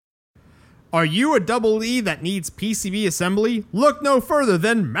Are you a double E that needs PCB assembly? Look no further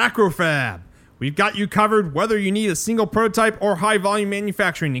than Macrofab. We've got you covered whether you need a single prototype or high volume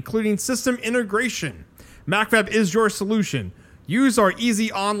manufacturing, including system integration. Macfab is your solution. Use our easy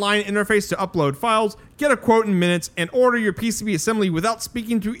online interface to upload files, get a quote in minutes, and order your PCB assembly without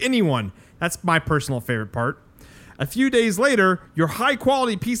speaking to anyone. That's my personal favorite part. A few days later, your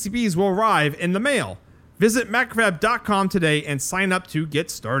high-quality PCBs will arrive in the mail. Visit macfab.com today and sign up to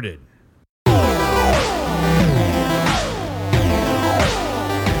get started.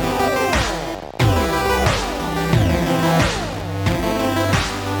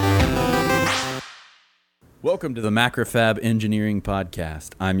 Welcome to the Macrofab Engineering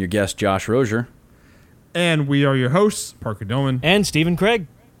Podcast. I'm your guest, Josh Rozier. And we are your hosts, Parker Doman. And Stephen Craig.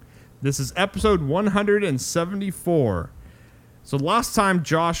 This is episode 174. So last time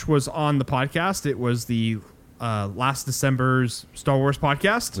Josh was on the podcast, it was the last December's Star Wars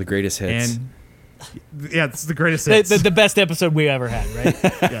podcast. The greatest hits. And yeah, it's the greatest hits. The best episode we ever had, right?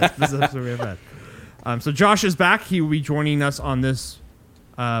 Yeah, this is the episode we ever had. So Josh is back. He will be joining us on this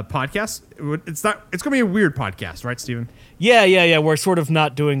podcast. It's going to be a weird podcast, right, Stephen? Yeah. We're sort of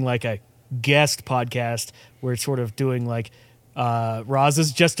not doing like a guest podcast. We're sort of doing like Roz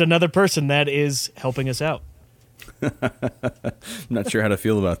is just another person that is helping us out. I'm not sure how to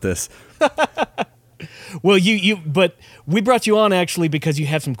feel about this. Well, but we brought you on actually because you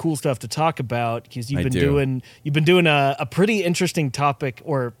have some cool stuff to talk about because you've been doing a pretty interesting topic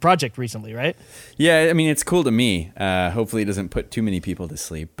or project recently, right? Yeah, I mean it's cool to me. Hopefully, it doesn't put too many people to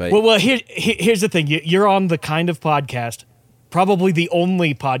sleep. But well, here's the thing: you're on the kind of podcast, probably the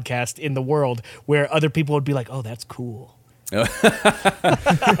only podcast in the world where other people would be like, "Oh, that's cool."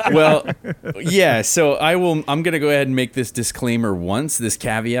 Well, yeah. So I'm going to go ahead and make this disclaimer once, this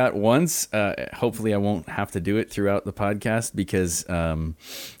caveat once. Hopefully, I won't have to do it throughout the podcast because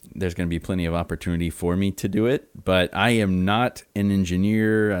there's going to be plenty of opportunity for me to do it. But I am not an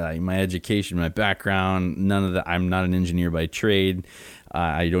engineer. My education, my background, none of that. I'm not an engineer by trade.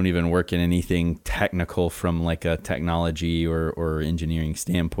 I don't even work in anything technical from like a technology or engineering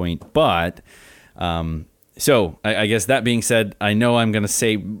standpoint. But so I guess that being said, I know I'm going to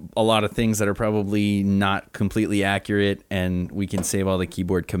say a lot of things that are probably not completely accurate, and we can save all the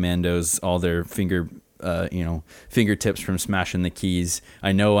keyboard commandos, all their fingertips from smashing the keys.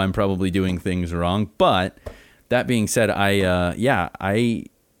 I know I'm probably doing things wrong, but that being said, I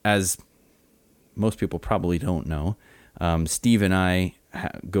as most people probably don't know, Steve and I,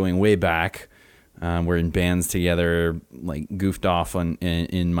 going way back, we're in bands together, like goofed off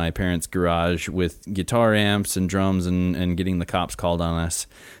in my parents' garage with guitar amps and drums and getting the cops called on us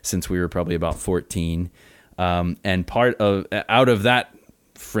since we were probably about 14. And out of that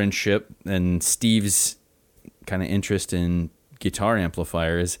friendship and Steve's kind of interest in guitar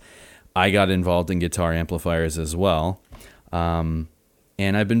amplifiers, I got involved in guitar amplifiers as well. And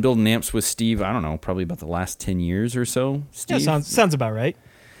I've been building amps with Steve, I don't know, probably about the last 10 years or so. Steve? Yeah, sounds about right.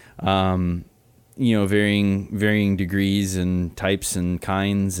 Varying degrees and types and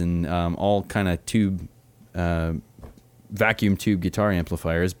kinds and all kind of vacuum tube guitar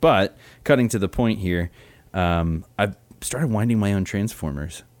amplifiers. But cutting to the point here, I've started winding my own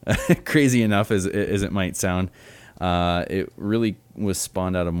transformers. Crazy enough as it might sound, it really was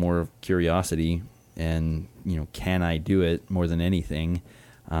spawned out of more curiosity and, can I do it more than anything?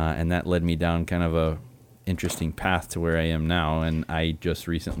 And that led me down kind of a interesting path to where I am now. And I just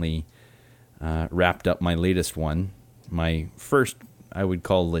recently wrapped up my latest one, my first, I would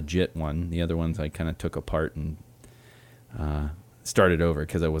call legit one. The other ones I kind of took apart and started over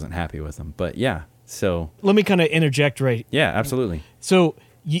because I wasn't happy with them. But yeah, so let me kind of interject right. Yeah, absolutely. So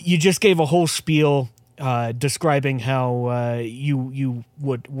you just gave a whole spiel describing how you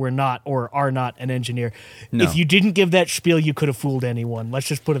were not or are not an engineer. No. If you didn't give that spiel, you could have fooled anyone. Let's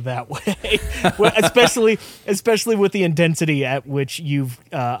just put it that way. Well, especially with the intensity at which you've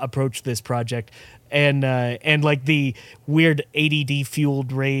approached this project, and like the weird ADD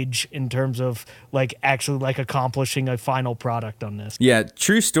fueled rage in terms of like actually like accomplishing a final product on this. Yeah,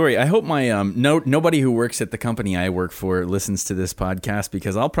 true story. I hope my nobody who works at the company I work for listens to this podcast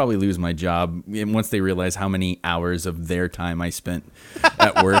because I'll probably lose my job once they realize how many hours of their time I spent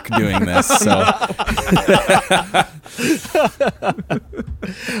at work doing this. So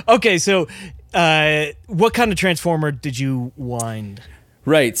okay, so what kind of transformer did you wind?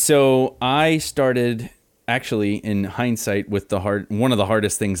 Right. So I started actually in hindsight with one of the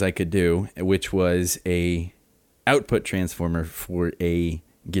hardest things I could do, which was a output transformer for a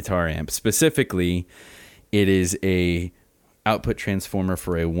guitar amp. Specifically, it is a output transformer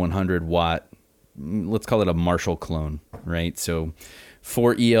for a 100 watt, let's call it a Marshall clone, right? So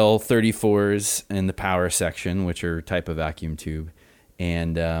 4 EL34s in the power section, which are type of vacuum tube.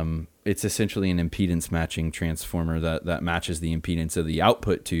 And it's essentially an impedance matching transformer that matches the impedance of the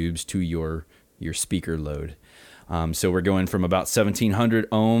output tubes to your speaker load. So we're going from about 1,700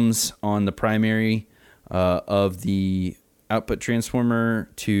 ohms on the primary of the output transformer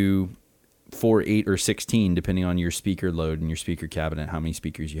to 4, 8, or 16, depending on your speaker load and your speaker cabinet, how many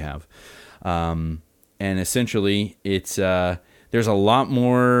speakers you have. And essentially, it's there's a lot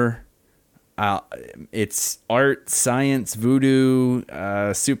more. It's art, science, voodoo,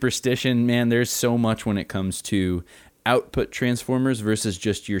 superstition. Man, there's so much when it comes to output transformers versus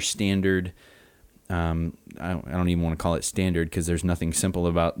just your standard. I don't even want to call it standard because there's nothing simple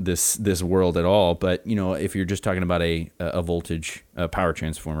about this world at all. But if you're just talking about a voltage power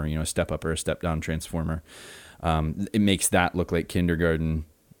transformer, a step up or a step down transformer, it makes that look like kindergarten.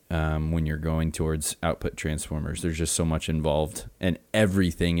 When you're going towards output transformers, there's just so much involved and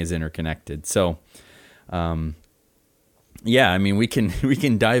everything is interconnected. So, yeah, I mean, we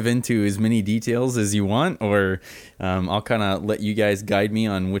can dive into as many details as you want, or I'll kind of let you guys guide me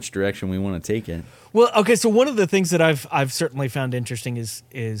on which direction we want to take it. Well, okay. So one of the things that I've certainly found interesting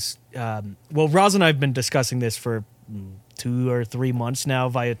is Roz and I have been discussing this for 2 or 3 months now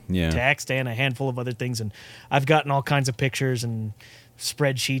via text and a handful of other things, and I've gotten all kinds of pictures and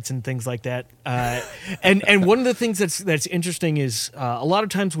spreadsheets and things like that. And one of the things that's interesting is a lot of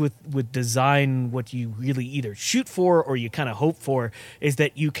times with design, what you really either shoot for or you kind of hope for is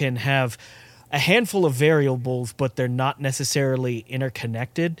that you can have a handful of variables, but they're not necessarily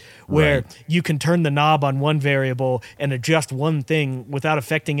interconnected, where you can turn the knob on one variable and adjust one thing without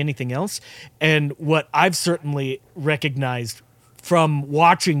affecting anything else. And what I've certainly recognized from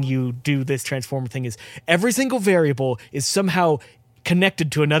watching you do this transformer thing is every single variable is somehow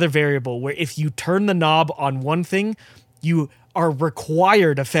connected to another variable, where if you turn the knob on one thing, you are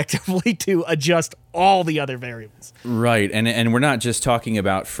required effectively to adjust all the other variables. Right. And we're not just talking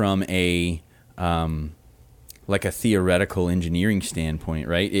about from a like a theoretical engineering standpoint,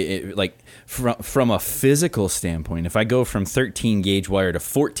 right? Like from a physical standpoint, if I go from 13 gauge wire to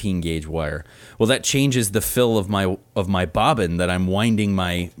 14 gauge wire, well, that changes the fill of my bobbin that I'm winding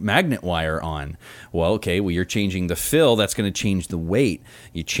my magnet wire on. Well, okay, you're changing the fill, that's going to change the weight.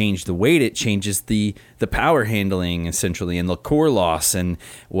 You change the weight, it changes the power handling essentially and the core loss, and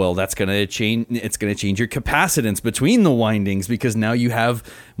well, that's going to change. It's going to change your capacitance between the windings because now you have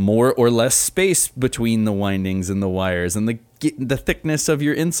more or less space between the windings and the wires, and the thickness of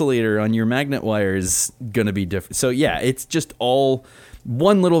your insulator on your magnet wire is going to be different. So yeah, it's just all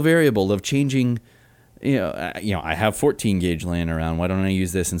one little variable of changing. I have 14 gauge laying around. Why don't I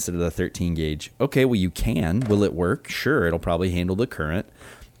use this instead of the 13 gauge? Okay, well, you can. Will it work? Sure, it'll probably handle the current.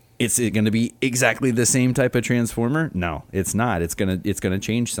 Is it going to be exactly the same type of transformer? No, it's not. It's gonna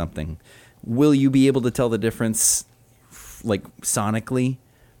change something. Will you be able to tell the difference, like sonically?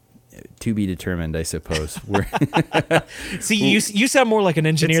 To be determined, I suppose. See, you sound more like an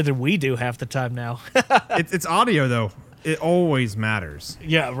engineer than we do half the time now. It's audio though. It always matters.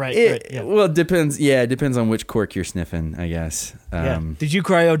 Yeah, right. Well, it depends. Yeah, it depends on which cork you're sniffing, I guess. Did you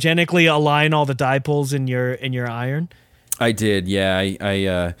cryogenically align all the dipoles in your iron? I did. Yeah,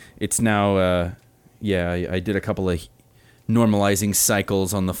 I it's now. I did a couple of normalizing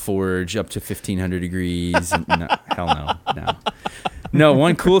cycles on the forge up to 1,500 degrees. No, hell no. No,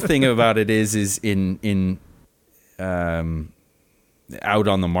 one cool thing about it is in out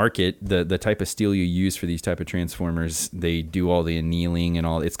on the market, the type of steel you use for these type of transformers, they do all the annealing and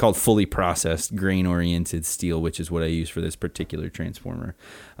all. It's called fully processed grain-oriented steel, which is what I use for this particular transformer.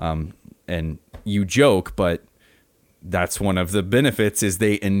 And you joke, but that's one of the benefits is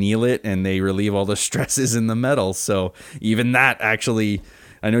they anneal it and they relieve all the stresses in the metal. So even that actually,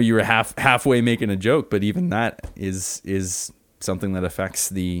 I know you were halfway making a joke, but even that is something that affects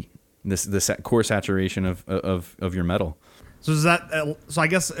the core saturation of your metal. So is that? So I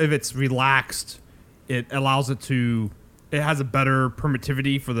guess if it's relaxed, it allows it to. It has a better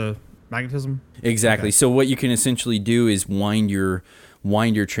permittivity for the magnetism. Exactly. Okay. So what you can essentially do is wind your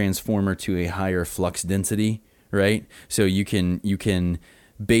transformer to a higher flux density, right? So you can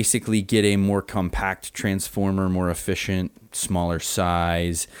basically get a more compact transformer, more efficient, smaller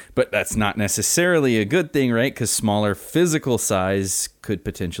size. But that's not necessarily a good thing, right? Because smaller physical size could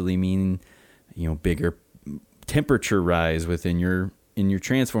potentially mean, bigger temperature rise within your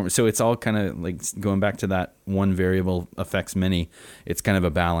transformer. So it's all kind of like going back to that one variable affects many. It's kind of a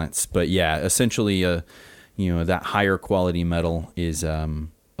balance. But yeah, essentially, that higher quality metal is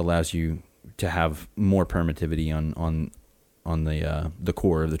allows you to have more permittivity on the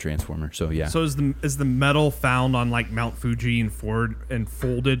core of the transformer. So yeah. So is the metal found on like Mount Fuji and Ford and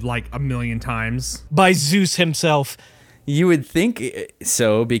folded like a million times by Zeus himself? You would think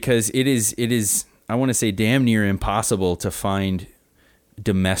so, because it is I want to say damn near impossible to find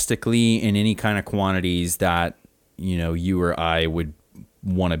domestically in any kind of quantities that you or I would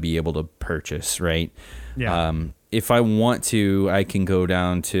want to be able to purchase, right? Yeah. If I want to, I can go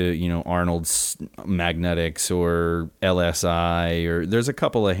down to, Arnold's Magnetics or LSI, or there's a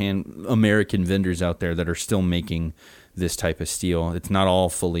couple of American vendors out there that are still making this type of steel. It's not all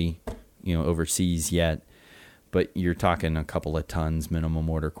fully, overseas yet, but you're talking a couple of tons minimum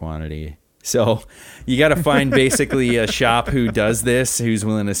order quantity. So you got to find basically a shop who does this, who's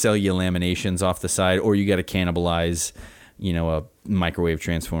willing to sell you laminations off the side, or you got to cannibalize, a microwave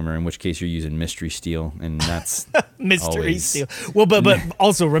transformer, in which case you're using mystery steel, and that's mystery steel. Well, but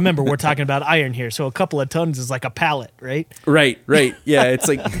also remember, we're talking about iron here, so a couple of tons is like a pallet, right? Right. Yeah, it's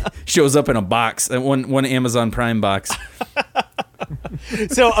like shows up in a box, one Amazon Prime box.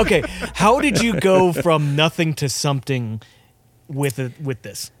 So, okay, how did you go from nothing to something with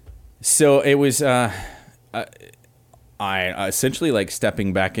this? So it was, I essentially like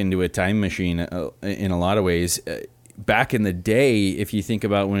stepping back into a time machine in a lot of ways. Back in the day, if you think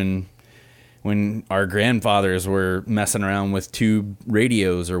about when our grandfathers were messing around with tube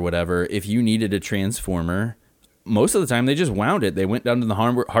radios or whatever, if you needed a transformer, most of the time they just wound it. They went down to the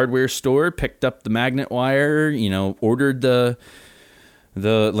hardware store, picked up the magnet wire, ordered the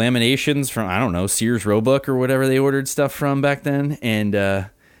laminations from, I don't know, Sears Roebuck or whatever they ordered stuff from back then, and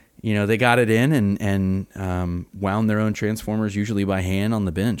they got it in and wound their own transformers, usually by hand on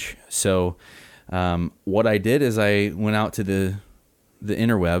the bench. So what I did is I went out to the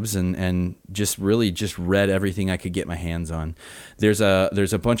interwebs and just read everything I could get my hands on. There's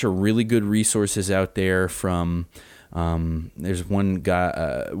a bunch of really good resources out there from there's one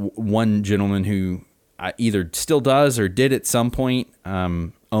gentleman who either still does or did at some point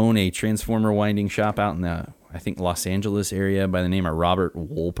own a transformer winding shop out in the, I think, Los Angeles area by the name of Robert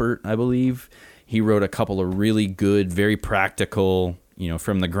Wolpert, I believe. He wrote a couple of really good, very practical,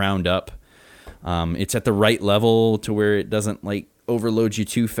 from the ground up. It's at the right level to where it doesn't like overload you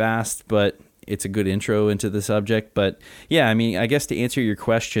too fast, but it's a good intro into the subject. But yeah, I mean, I guess to answer your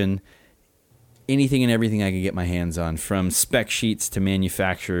question, anything and everything I could get my hands on, from spec sheets to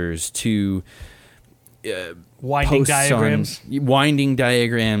manufacturers to winding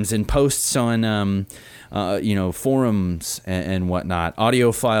diagrams and posts on forums and whatnot.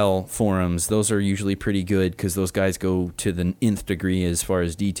 Audiophile forums, those are usually pretty good because those guys go to the nth degree as far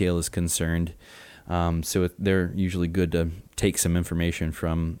as detail is concerned. So they're usually good to take some information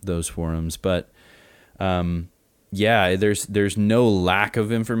from those forums. But there's no lack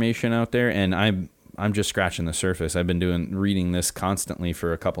of information out there, and I'm just scratching the surface. I've been reading this constantly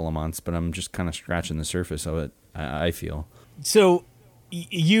for a couple of months, but I'm just kind of scratching the surface of it, I feel. So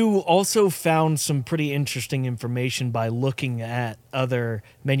you also found some pretty interesting information by looking at other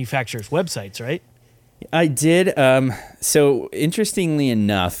manufacturers' websites, right? I did. So interestingly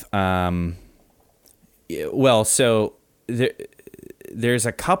enough, there's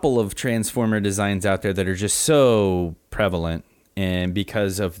a couple of transformer designs out there that are just so prevalent, and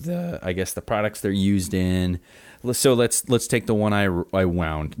because of the products they're used in. So let's take the one I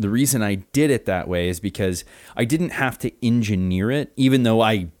wound. The reason I did it that way is because I didn't have to engineer it, even though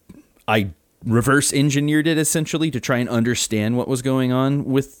I reverse engineered it essentially to try and understand what was going on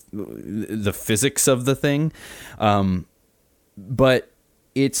with the physics of the thing. But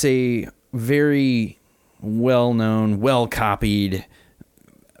it's a very well-known, well-copied,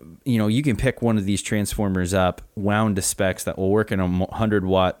 you can pick one of these transformers up, wound to specs that will work in a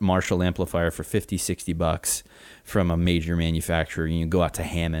 100-watt Marshall amplifier for $50-$60 from a major manufacturer. You can go out to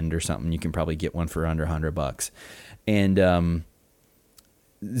Hammond or something, you can probably get one for under $100. And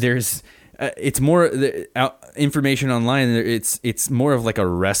there's it's more information online. It's more of like a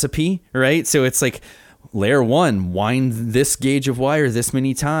recipe, right? So it's like, layer 1, wind this gauge of wire this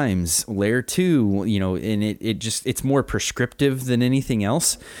many times. Layer 2, and it's more prescriptive than anything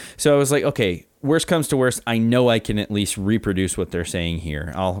else. So I was like, okay, worst comes to worst, I know I can at least reproduce what they're saying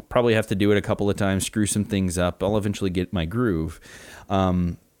here. I'll probably have to do it a couple of times, screw some things up. I'll eventually get my groove.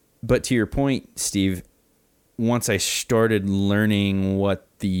 But to your point, Steve, once I started learning what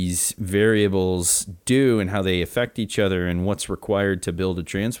these variables do and how they affect each other and what's required to build a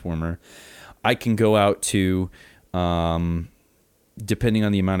transformer, I can go out to, depending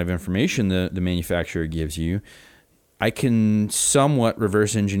on the amount of information the manufacturer gives you, I can somewhat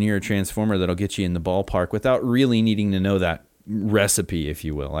reverse engineer a transformer that'll get you in the ballpark without really needing to know that recipe, if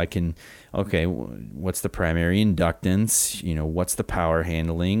you will. I can, okay, what's the primary inductance? What's the power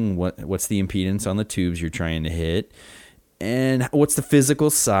handling? What's the impedance on the tubes you're trying to hit? And what's the physical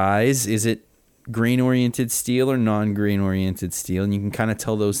size? Is it grain-oriented steel or non-grain-oriented steel? And you can kind of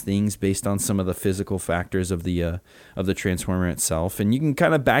tell those things based on some of the physical factors of the transformer itself. And you can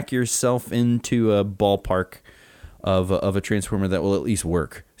kind of back yourself into a ballpark of a transformer that will at least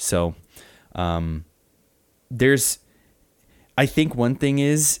work. So I think one thing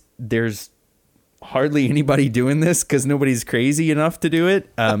is there's hardly anybody doing this because nobody's crazy enough to do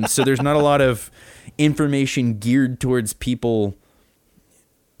it. So there's not a lot of information geared towards people,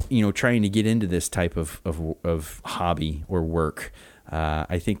 trying to get into this type of hobby or work.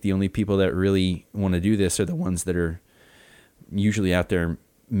 I think the only people that really want to do this are the ones that are usually out there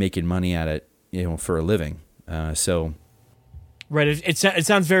making money at it, for a living. Right. It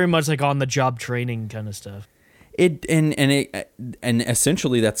sounds very much like on the job training kind of stuff. And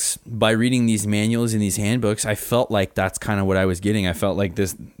essentially that's by reading these manuals and these handbooks. I felt like that's kind of what I was getting. I felt like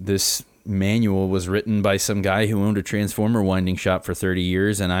this manual was written by some guy who owned a transformer winding shop for 30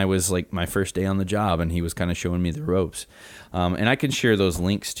 years. And I was like my first day on the job and he was kind of showing me the ropes. And I can share those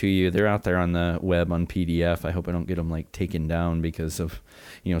links to you. They're out there on the web on PDF. I hope I don't get them like taken down because of,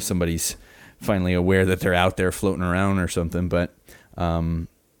 somebody's finally aware that they're out there floating around or something. But,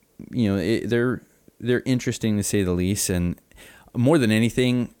 they're interesting to say the least. And more than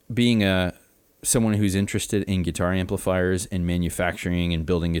anything, being someone who's interested in guitar amplifiers and manufacturing and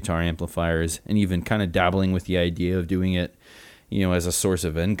building guitar amplifiers, and even kind of dabbling with the idea of doing it, as a source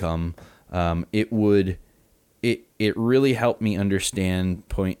of income, it really helped me understand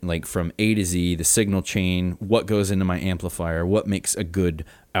from A to Z, the signal chain, what goes into my amplifier, what makes a good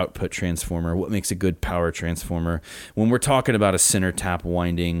output transformer, what makes a good power transformer. When we're talking about a center tap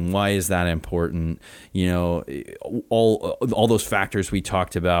winding, why is that important? All those factors we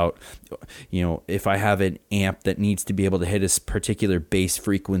talked about. If I have an amp that needs to be able to hit a particular bass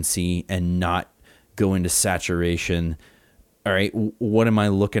frequency and not go into saturation, all right, what am I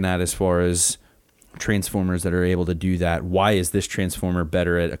looking at as far as transformers that are able to do that? Why is this transformer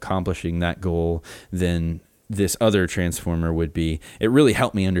better at accomplishing that goal than this other transformer would be? It really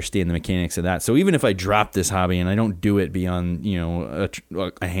helped me understand the mechanics of that. So even if I drop this hobby and I don't do it beyond, a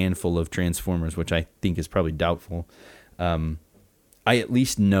handful of transformers, which I think is probably doubtful, I at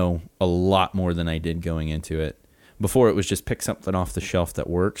least know a lot more than I did going into it. Before it was just pick something off the shelf that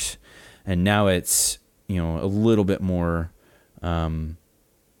works. And now it's, a little bit more,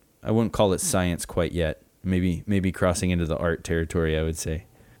 I wouldn't call it science quite yet. Maybe crossing into the art territory, I would say.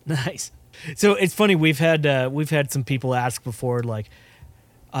 Nice. So it's funny, we've had some people ask before, like,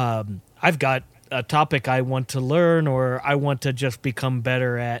 I've got a topic I want to learn, or I want to just become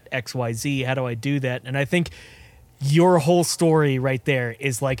better at XYZ. How do I do that? And I think your whole story right there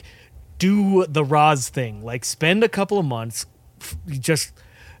is like, do the Roz thing. Like, spend a couple of months, just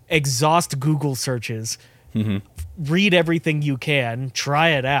exhaust Google searches, read everything you can, try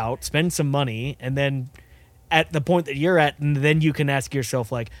it out, spend some money, and then at the point that you're at, and then you can ask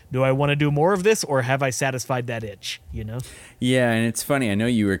yourself, like, do I want to do more of this, or have I satisfied that itch, Yeah, and it's funny. I know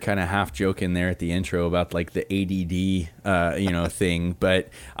you were kind of half joking there at the intro about, like, the ADD, thing, but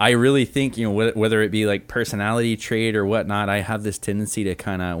I really think, whether it be, like, personality trait or whatnot, I have this tendency to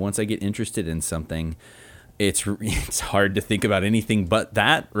kind of, once I get interested in something, it's hard to think about anything but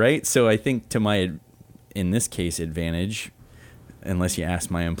that, right? So I think to my, in this case, advantage, unless you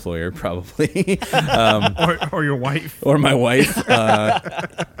ask my employer, probably, or your wife, or my wife.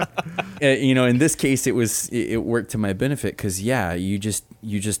 In this case, it worked to my benefit because you just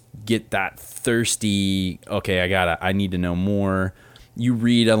get that thirsty. Okay, I need to know more. You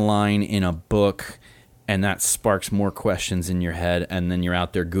read a line in a book, and that sparks more questions in your head, and then you're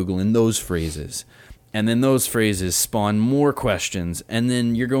out there Googling those phrases. And then those phrases spawn more questions. And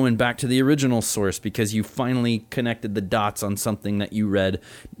then you're going back to the original source because you finally connected the dots on something that you read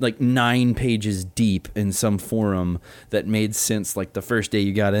like 9 pages deep in some forum that made sense like the first day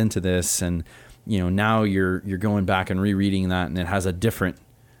you got into this. And, now you're going back and rereading that, and it has a different,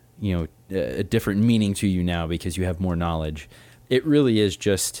 a different meaning to you now because you have more knowledge. It really is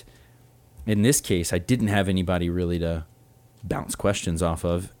just, in this case, I didn't have anybody really to bounce questions off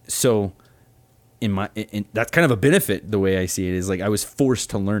of. So that's kind of a benefit. The way I see it is like I was forced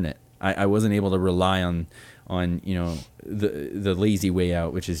to learn it. I wasn't able to rely on the lazy way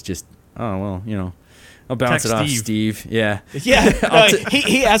out, which is just, I'll bounce it off Steve. Yeah.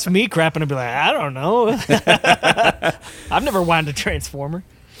 He asked me crap and I'd be like, I don't know. I've never wound a transformer.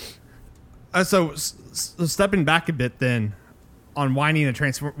 So stepping back a bit then on winding a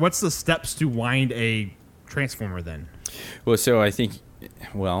transformer, what's the steps to wind a transformer then? Well, so I think,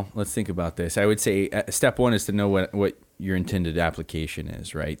 let's think about this. I would say step one is to know what your intended application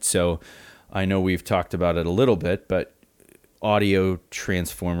is, right? So I know we've talked about it a little bit, but audio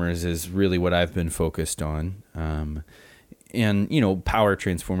transformers is really what I've been focused on. And, power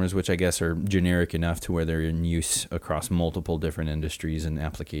transformers, which I guess are generic enough to where they're in use across multiple different industries and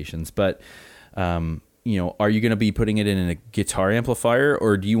applications. But, are you going to be putting it in a guitar amplifier,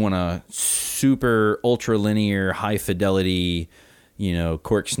 or do you want a super ultra linear, high fidelity,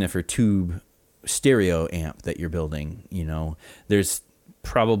 cork sniffer tube stereo amp that you're building? There's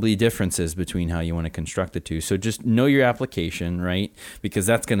probably differences between how you want to construct the two. So just know your application, right? Because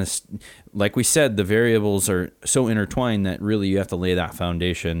that's going to, like we said, the variables are so intertwined that really you have to lay that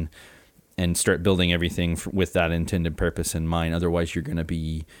foundation and start building everything with that intended purpose in mind. Otherwise, you're going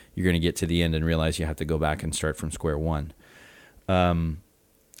to get to the end and realize you have to go back and start from square one.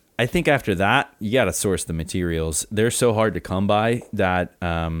 I think after that, you got to source the materials. They're so hard to come by that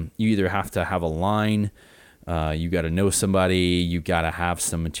you either have to have a line, you got to know somebody, you got to have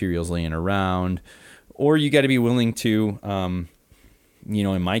some materials laying around, or you got to be willing to,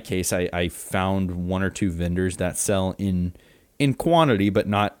 in my case, I found one or two vendors that sell in quantity, but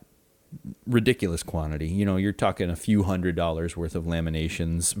not ridiculous quantity. You're talking a few $100s worth of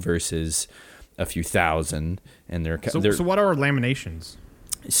laminations versus a few thousand, and they're so what are laminations?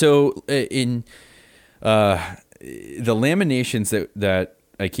 So in the laminations that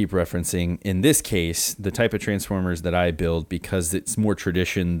I keep referencing, in this case, the type of transformers that I build, because it's more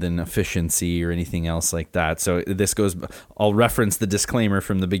tradition than efficiency or anything else like that. So I'll reference the disclaimer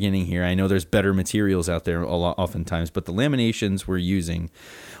from the beginning here. I know there's better materials out there oftentimes, but the laminations we're using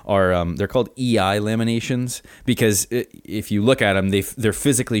are, they're called EI laminations, because if you look at them, they're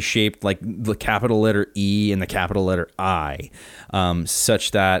physically shaped like the capital letter E and the capital letter I, such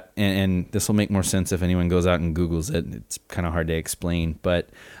that, and this will make more sense if anyone goes out and Googles it. It's kind of hard to explain, but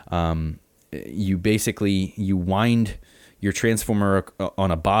you wind your transformer on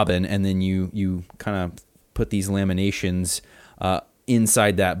a bobbin, and then you kind of put these laminations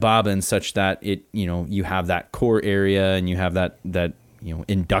inside that bobbin, such that you have that core area, and you have that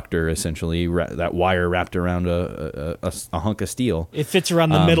inductor, essentially, that wire wrapped around a hunk of steel. It fits around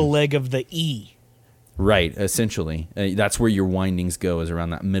the middle leg of the E. Right, essentially. That's where your windings go, is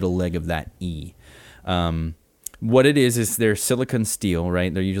around that middle leg of that E. What it is they're silicon steel,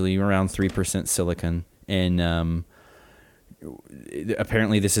 right? They're usually around 3% silicon. And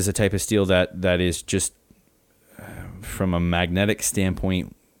apparently this is a type of steel that is just, from a magnetic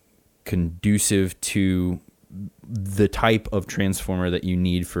standpoint, conducive to the type of transformer that you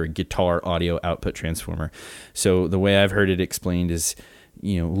need for a guitar audio output transformer. So the way I've heard it explained is,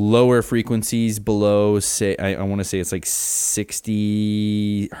 lower frequencies below, say, I want to say it's like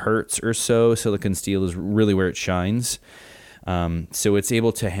 60 hertz or so. Silicon steel is really where it shines. So it's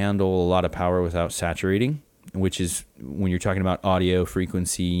able to handle a lot of power without saturating, which is, when you're talking about audio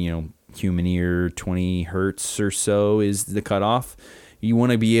frequency, human ear, 20 hertz or so is the cutoff. You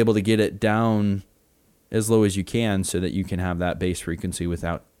want to be able to get it down as low as you can so that you can have that bass frequency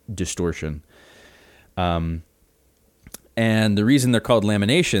without distortion. And the reason they're called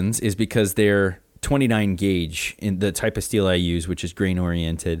laminations is because they're 29 gauge in the type of steel I use, which is grain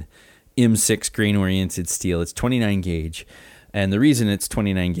oriented, M6 grain oriented steel. It's 29 gauge. And the reason it's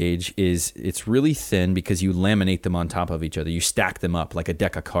 29 gauge is it's really thin because you laminate them on top of each other. You stack them up like a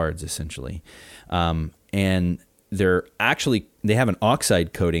deck of cards, essentially. And they have an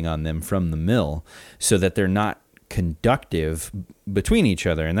oxide coating on them from the mill so that they're not conductive between each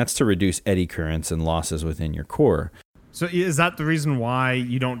other. And that's to reduce eddy currents and losses within your core. So is that the reason why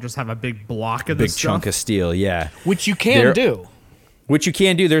you don't just have a big block of this big chunk of steel? Yeah. Which you can do. Which you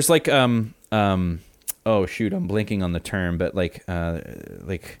can do. There's like, oh shoot, I'm blanking on the term, but like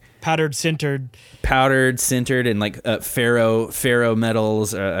powdered sintered, and like ferro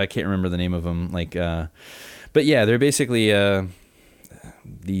metals. I can't remember the name of them. But yeah, they're basically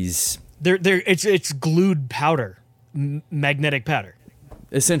these. It's glued powder, magnetic powder.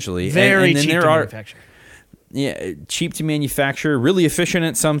 Essentially, very cheap to manufacture. Yeah, cheap to manufacture, really efficient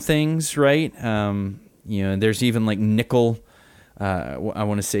at some things, right? There's even like nickel. I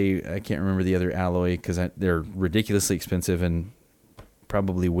want to say, I can't remember the other alloy because they're ridiculously expensive and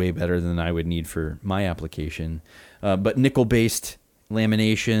probably way better than I would need for my application. But nickel-based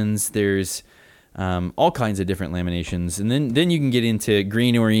laminations, there's all kinds of different laminations. And then you can get into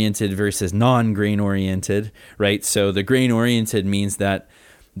grain-oriented versus non-grain-oriented, right? So the grain-oriented means that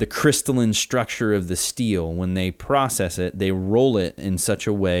the crystalline structure of the steel, when they process it, they roll it in such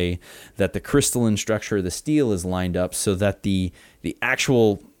a way that the crystalline structure of the steel is lined up so that the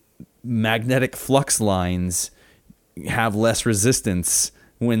actual magnetic flux lines have less resistance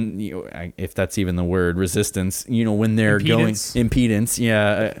when, if that's even the word, resistance, when they're impedance.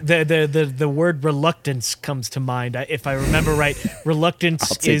 Yeah. The word reluctance comes to mind. If I remember right,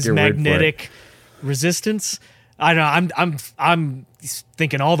 reluctance is magnetic resistance. I don't know. I'm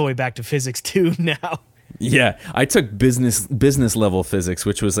thinking all the way back to physics too now. Yeah, I took business level physics,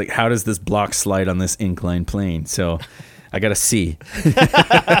 which was like, how does this block slide on this inclined plane? So I got a C.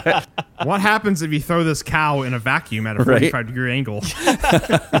 What happens if you throw this cow in a vacuum at a 45-degree angle?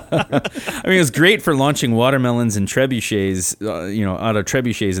 I mean, it was great for launching watermelons and trebuchets, out of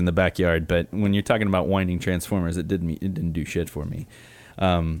trebuchets in the backyard. But when you're talking about winding transformers, it didn't do shit for me.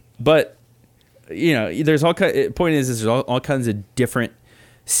 But there's point is there's all kinds of different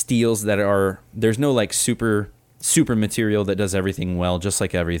steels there's no like super material that does everything well, just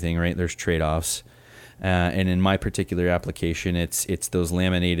like everything, right? There's trade-offs. And in my particular application, it's those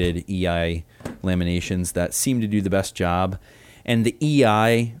laminated EI laminations that seem to do the best job. And the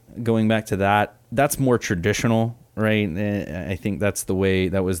EI, going back to that's more traditional, right? I think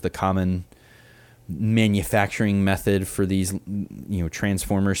that was the common manufacturing method for these,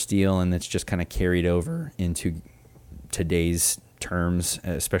 transformer steel, and it's just kind of carried over into today's terms,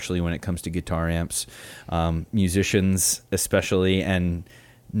 especially when it comes to guitar amps, musicians especially, and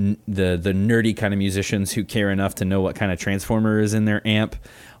the nerdy kind of musicians who care enough to know what kind of transformer is in their amp.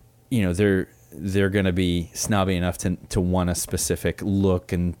 They're going to be snobby enough to want a specific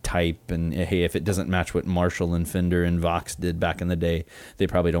look and type, and hey, if it doesn't match what Marshall and Fender and Vox did back in the day, they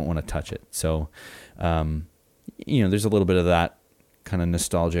probably don't want to touch it. So there's a little bit of that kind of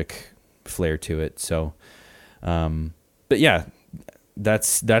nostalgic flair to it. So but yeah,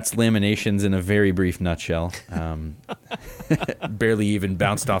 that's laminations in a very brief nutshell. Barely even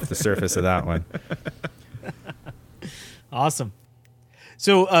bounced off the surface of that one. Awesome.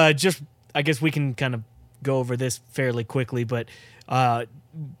 So I guess we can kind of go over this fairly quickly, but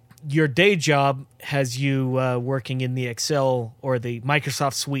your day job has you working in the Excel or the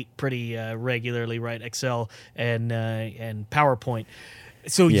Microsoft suite pretty regularly, right? Excel and PowerPoint.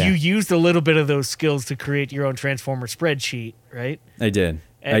 So you used a little bit of those skills to create your own transformer spreadsheet, right? I did,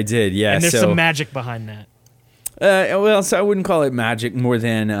 yeah. And there's some magic behind that. So I wouldn't call it magic, more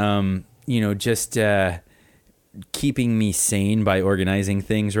than just keeping me sane by organizing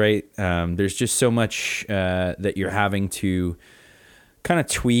things, right? There's just so much that you're having to kind of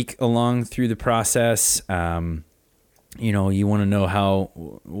tweak along through the process. You want to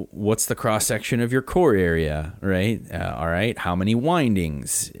know what's the cross section of your core area, right? All right. How many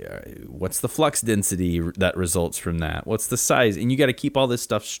windings? What's the flux density that results from that? What's the size? And you got to keep all this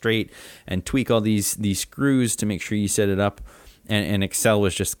stuff straight and tweak all these screws to make sure you set it up. And Excel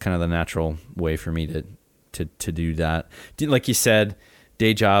was just kind of the natural way for me to do that. Like you said,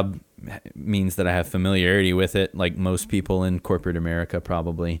 day job means that I have familiarity with it, like most people in corporate America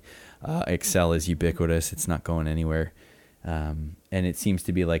probably. Excel is ubiquitous. It's not going anywhere. And it seems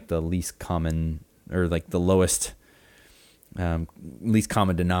to be like the least common, or like the lowest, least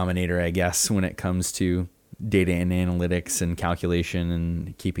common denominator, I guess, when it comes to data and analytics and calculation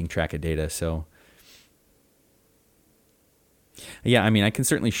and keeping track of data. So yeah, I mean, I can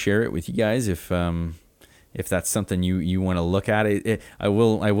certainly share it with you guys if that's something you want to look at. I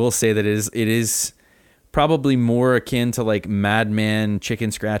will say that it is probably more akin to like Madman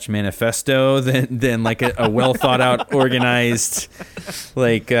Chicken Scratch Manifesto than like a well thought out, organized,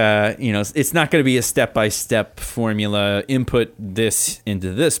 like, it's not going to be a step-by-step formula, input this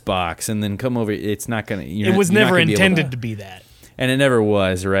into this box and then come over. It's not going to, it was never intended to be that. And it never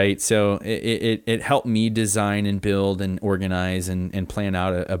was, right? So it helped me design and build and organize and plan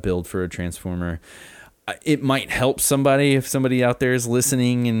out a build for a transformer. It might help somebody if somebody out there is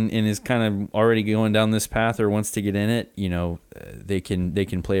listening and is kind of already going down this path or wants to get in it. They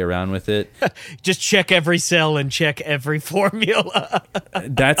can play around with it. Just check every cell and check every formula.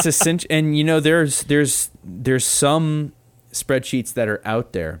 That's essential. And there's some spreadsheets that are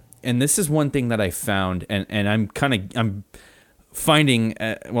out there, and this is one thing that I found, and I'm finding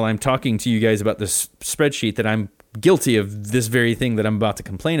while I'm talking to you guys about this spreadsheet that I'm guilty of this very thing that I'm about to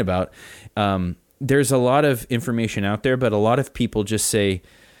complain about. There's a lot of information out there, but a lot of people just say,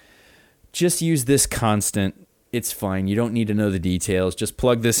 just use this constant. It's fine. You don't need to know the details. Just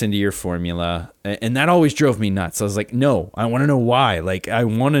plug this into your formula. And that always drove me nuts. I was like, no, I want to know why. Like, I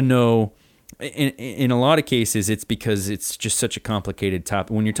want to know. In a lot of cases, it's because it's just such a complicated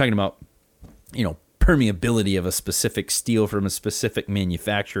topic. When you're talking about, permeability of a specific steel from a specific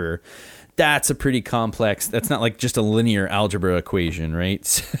manufacturer, that's a pretty complex, that's not like just a linear algebra equation, right?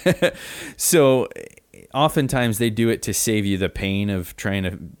 So oftentimes they do it to save you the pain of trying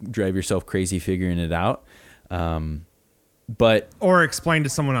to drive yourself crazy figuring it out. But Or explain to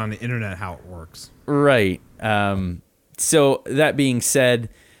someone on the internet how it works. right. So that being said,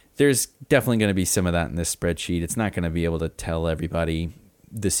 there's definitely going to be some of that in this spreadsheet. It's not going to be able to tell everybody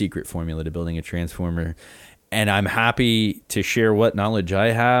the secret formula to building a transformer. And I'm happy to share what knowledge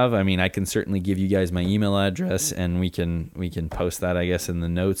I have. I mean, I can certainly give you guys my email address, and we can post that, I guess, in the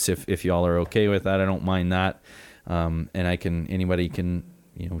notes if y'all are okay with that. I don't mind that. And anybody can,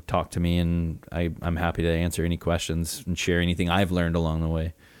 talk to me, and I'm happy to answer any questions and share anything I've learned along the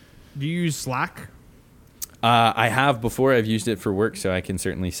way. Do you use Slack? I have before. I've used it for work, so I can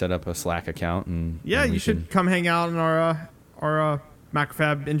certainly set up a Slack account. And you should come hang out in our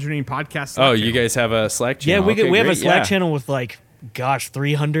Macrofab Engineering Podcast Slack channel. channel. You guys have a Slack channel? Yeah, we have a Slack Yeah. channel with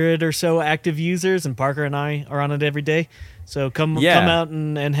 300 or so active users, and Parker and I are on it every day. So come out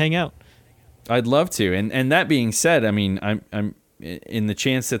and hang out. I'd love to. And that being said, I mean, I'm in the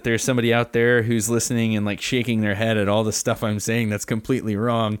chance that there's somebody out there who's listening and shaking their head at all the stuff I'm saying that's completely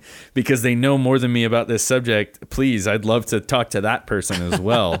wrong because they know more than me about this subject. Please, I'd love to talk to that person as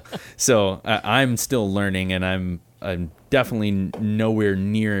well. So I'm still learning, and I'm definitely nowhere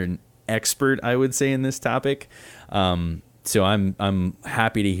near an expert, I would say, in this topic. So I'm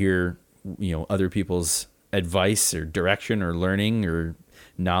happy to hear, other people's advice or direction or learning or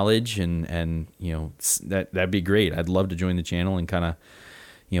knowledge, and that'd be great. I'd love to join the channel and kind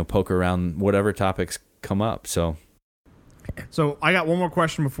of, poke around whatever topics come up. So I got one more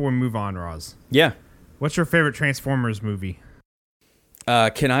question before we move on, Roz. yeah. What's your favorite Transformers movie?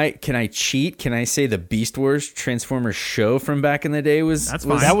 Can I cheat? Can I say the Beast Wars Transformers show from back in the day was That's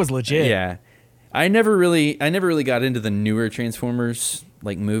fine. That was legit. Yeah. I never really got into the newer Transformers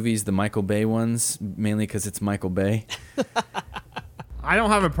movies, the Michael Bay ones, mainly because it's Michael Bay. I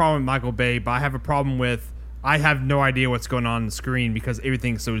don't have a problem with Michael Bay, but I have a problem with I have no idea what's going on the screen because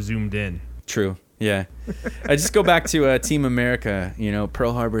everything's so zoomed in. True. Yeah. I just go back to Team America.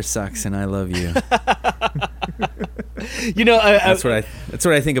 Pearl Harbor sucks and I love you. That's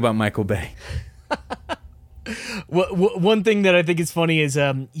what I think about Michael Bay. One thing that I think is funny is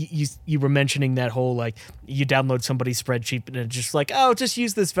you were mentioning that whole you download somebody's spreadsheet and it's just just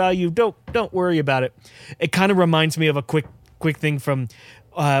use this value, don't worry about it. It kind of reminds me of a quick thing from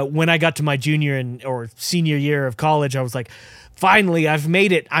when I got to my junior or senior year of college. I was like, finally I've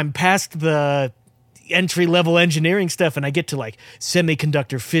made it. I'm past the entry level engineering stuff, and I get to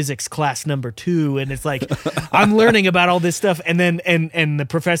semiconductor physics class number 2, and it's I'm learning about all this stuff, and then and the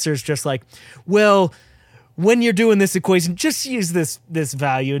professor's just well, when you're doing this equation, just use this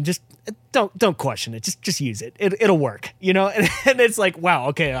value and just don't question it. Just use it. It'll work, and it's wow,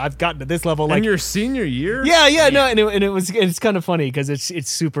 okay, I've gotten to this level. In your senior year? Yeah, no, and it's kind of funny because it's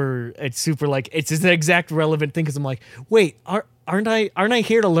super it's an exact relevant thing because I'm wait, aren't I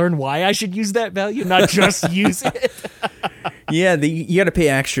here to learn why I should use that value, not just use it? Yeah, you got to pay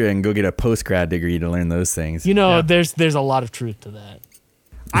extra and go get a post-grad degree to learn those things. There's a lot of truth to that.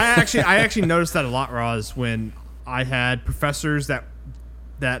 I actually noticed that a lot, Roz, when I had professors that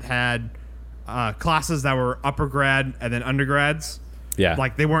had classes that were upper grad and then undergrads. Yeah.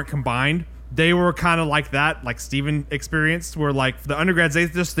 They weren't combined. They were kind of like that, like Steven experienced, where the undergrads, they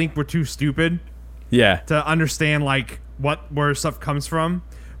just think we're too stupid Yeah. to understand where stuff comes from.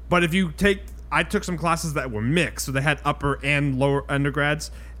 But if you I took some classes that were mixed, so they had upper and lower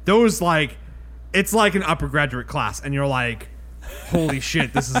undergrads. Those it's like an upper graduate class, and you're holy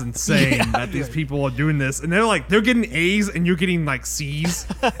shit, this is insane that these people are doing this. And they're getting A's and you're getting C's.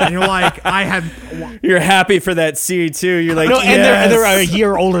 And you're You're happy for that C too. You're no, yes. and they're a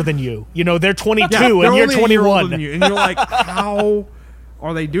year older than you. They're 22 they're and you're only a year 21. older than you. And you're how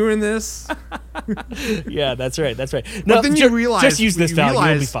are they doing this? Yeah, that's right. No, but then you realize just use this value,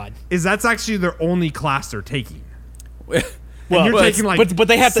 you'll be fine. That's actually their only class they're taking. Well, you're taking but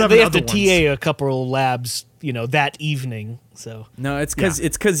they have to other TA a couple of labs, that evening. So no, it's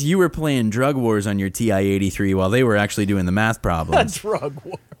because you were playing Drug Wars on your TI-83 while they were actually doing the math problems. Drug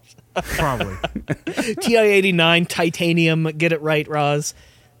Wars. Probably. TI-89 titanium. Get it right, Roz.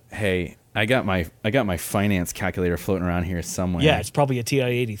 Hey, I got my finance calculator floating around here somewhere. Yeah, it's probably a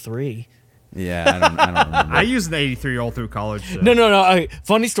TI-83. Yeah, I don't remember. I used an 83 all through college. So. No.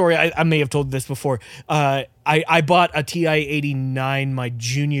 Funny story. I may have told this before. I bought a TI-89 my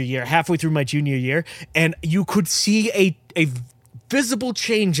junior year, halfway through my junior year, and you could see a visible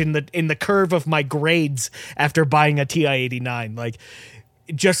change in the curve of my grades after buying a TI-89.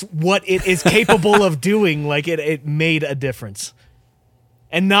 Just what it is capable of doing. It made a difference.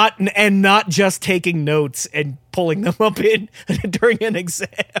 And not just taking notes and pulling them up in during an exam.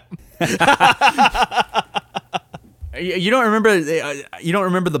 You don't remember? You don't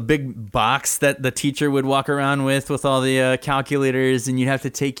remember the big box that the teacher would walk around with all the calculators, and you'd have to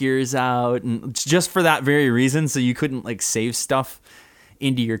take yours out, and just for that very reason, so you couldn't like save stuff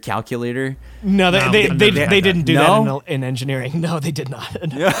into your calculator. No, they didn't do No? that in engineering. No, they did not.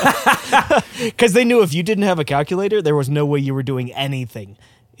 Because they knew if you didn't have a calculator, there was no way you were doing anything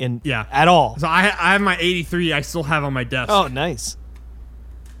at all. So I have my 83. I still have on my desk. Oh, nice.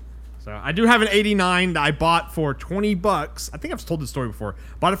 So I do have an 89 that I bought for $20. I think I've told this story before.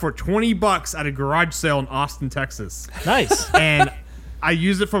 Bought it for $20 at a garage sale in Austin, Texas. Nice. And I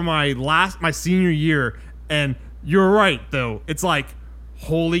used it for my senior year. And you're right, though. It's like,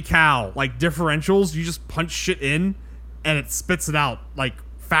 holy cow. Like differentials, you just punch shit in and it spits it out, like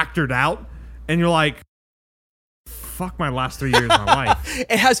factored out. And you're like, fuck my last 3 years of my life.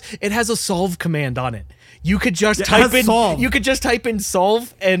 It has a solve command on it. You could just type in solve. You could just type in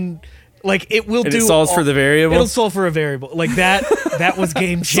solve and like it will and do. It solves for the variable. It'll solve for a variable like that. That was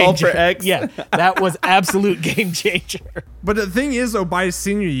game changer. Solve for X. Yeah, that was absolute game changer. But the thing is, though, by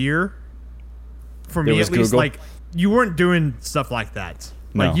senior year, for me at least, Google. like you weren't doing stuff like that.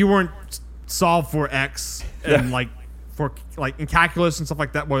 No. Like you weren't solve for X and like for like in calculus and stuff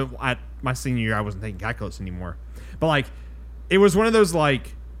like that. Well, at my senior year, I wasn't taking calculus anymore. But like, it was one of those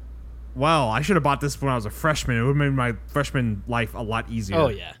like, well, I should have bought this when I was a freshman. It would have made my freshman life a lot easier. Oh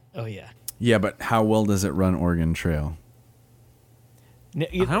yeah. Yeah, but how well does it run Oregon Trail?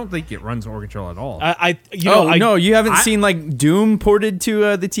 I don't think it runs Oregon Trail at all. No, you haven't seen like Doom ported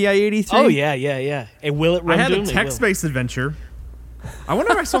to the TI-83? Oh yeah. And will it run I had Doom? a text-based adventure. I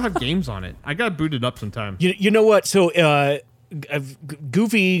wonder if I still have games on it. I got booted up sometime. You know what? So, a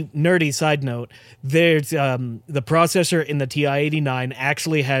goofy, nerdy side note, there's the processor in the TI-89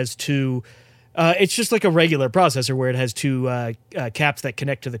 actually has two, it's just like a regular processor where it has two caps that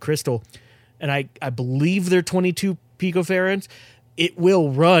connect to the crystal. And I believe they're 22 picofarads. It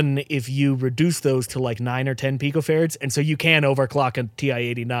will run if you reduce those to like 9 or 10 picofarads. And so you can overclock a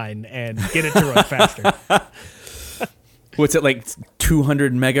TI-89 and get it to run faster. What's it like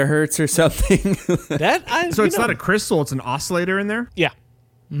 200 megahertz or something? So it's not a crystal, it's an oscillator in there? Yeah.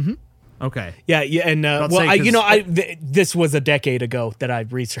 Mm-hmm. Okay. Yeah, and this was a decade ago that I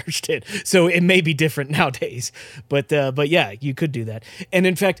researched it, so it may be different nowadays. But yeah, you could do that. And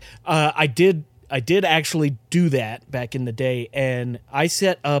in fact, I did actually do that back in the day, and I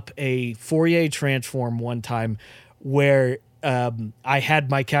set up a Fourier transform one time where I had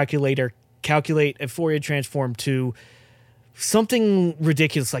my calculator calculate a Fourier transform to something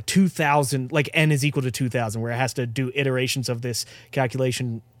ridiculous like 2000, like n is equal to 2000, where it has to do iterations of this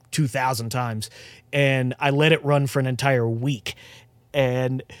calculation 2000 times, and I let it run for an entire week,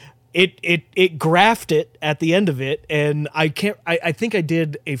 and it graphed it at the end of it, and I think I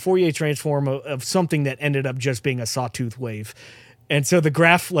did a Fourier transform of something that ended up just being a sawtooth wave. And so the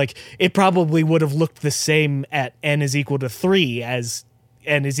graph, like, it probably would have looked the same at n is equal to 3 as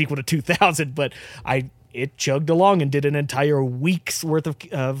n is equal to 2000, but it chugged along and did an entire week's worth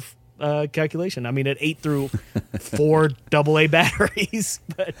of calculation. I mean, it ate through 4 AA batteries,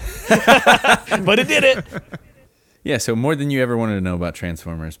 but it did it. Yeah, so more than you ever wanted to know about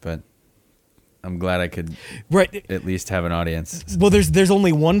Transformers, but I'm glad I could at least have an audience. Well, there's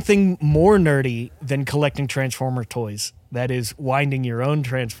only one thing more nerdy than collecting Transformer toys. That is winding your own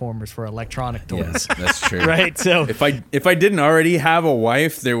Transformers for electronic toys. Yeah, that's true. Right. So if I didn't already have a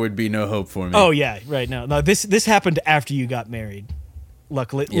wife, there would be no hope for me. Oh yeah, right. No, this happened after you got married.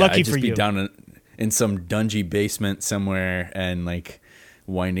 Lucky I'd for just be you. down in some dungy basement somewhere and like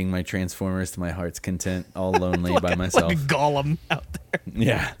winding my Transformers to my heart's content, all lonely by myself. Like a golem out there.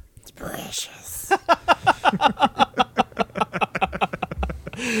 Yeah, it's precious.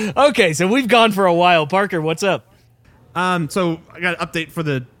 Okay, so we've gone for a while. Parker, what's up? So I got an update for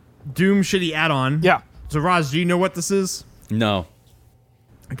the Doom shitty add-on. Yeah. So Roz, do you know what this is? No.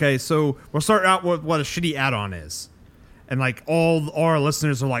 Okay, so we'll start out with what a shitty add-on is. And like all our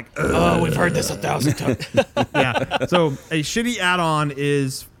listeners are like, ugh. Oh, we've heard this 1,000 times. Yeah. So a shitty add-on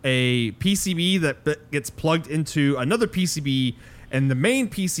is a PCB that gets plugged into another PCB, and the main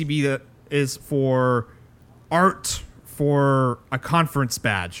PCB that is for art for a conference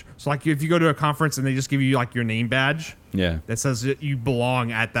badge. So like if you go to a conference and they just give you like your name badge, that says that you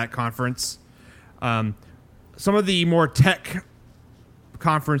belong at that conference. Some of the more tech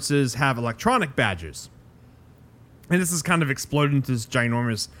conferences have electronic badges. And this has kind of exploded into this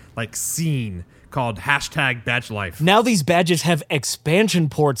ginormous like scene called #BadgeLife. Now these badges have expansion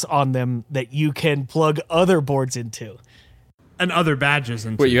ports on them that you can plug other boards into. And other badges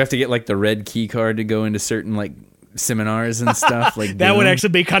into. Wait, you have to get like the red key card to go into certain like seminars and stuff. Like That would Doom. actually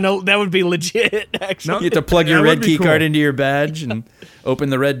be that would be legit, actually. You have to plug your That would red be key cool. card into your badge and open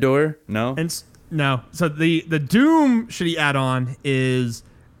the red door. No? No. So the Doom shitty add-on is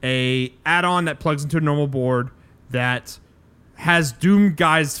a add-on that plugs into a normal board that has Doom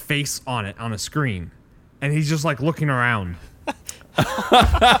Guy's face on it on a screen, and he's just like looking around.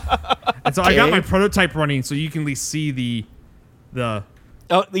 And so I got my prototype running, so you can at least see the.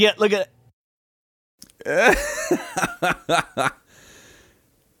 Oh yeah, look at it.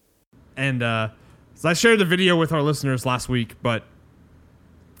 And so I shared the video with our listeners last week, but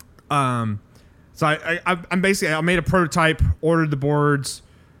so I'm basically, I made a prototype, ordered the boards.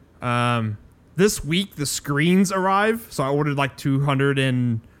 This week the screens arrive, so I ordered like 200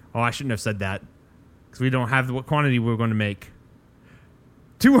 and I shouldn't have said that because we don't have what quantity we're going to make.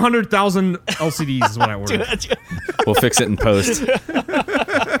 200,000 LCDs is what I ordered. We'll fix it in post.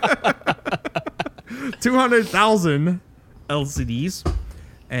 200,000 LCDs.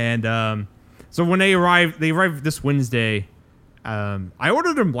 And so when they arrive this Wednesday. I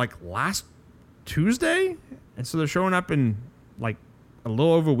ordered them like last Tuesday, and so they're showing up in like a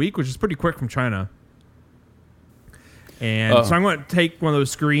little over a week, which is pretty quick from China. And so I'm going to take one of those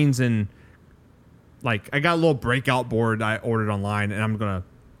screens and like I got a little breakout board I ordered online, and I'm going to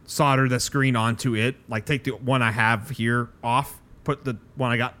solder the screen onto it. Like take the one I have here off, put the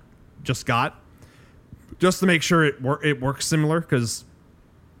one I just got, to make sure it works similar, because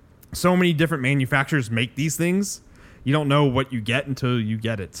so many different manufacturers make these things. You don't know what you get until you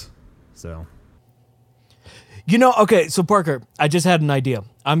get it. So, Okay, so Parker, I just had an idea.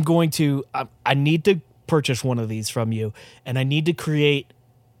 I'm going to, I need to purchase one of these from you, and I need to create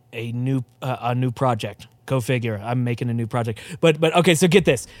a new project. Go figure. I'm making a new project. But okay, so get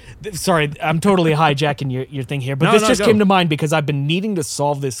this. Sorry, I'm totally hijacking your thing here, but this just came to mind because I've been needing to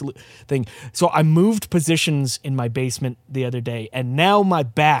solve this thing. So I moved positions in my basement the other day, and now my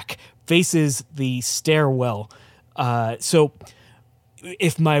back faces the stairwell. So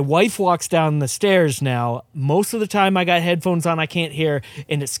if my wife walks down the stairs now, most of the time I got headphones on, I can't hear,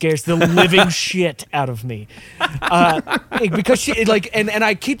 and it scares the living shit out of me. Because she and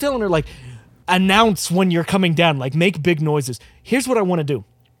I keep telling her like, announce when you're coming down, like make big noises. Here's what I want to do.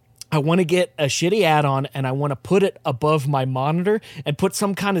 I want to get a shitty add-on, and I want to put it above my monitor and put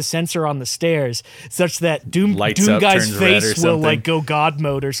some kind of sensor on the stairs such that Doom Guy's face will like go God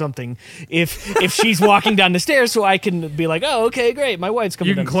mode or something if she's walking down the stairs, so I can be like, oh, okay, great, my wife's coming.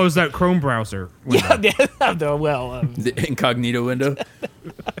 You can close that Chrome browser window. Yeah, well, the incognito window.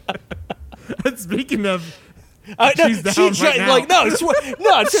 Speaking of. She's down right now. Swear to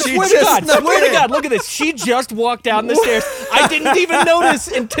God, look at this. She just walked down the stairs. I didn't even notice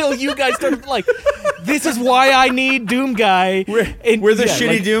until you guys started this is why I need Doom Guy. We're the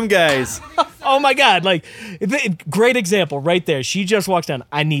shitty Doom guys. Oh my God, great example right there. She just walks down.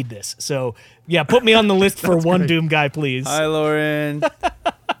 I need this. So yeah, put me on the list for one great. Doom Guy, please. Hi, Lauren.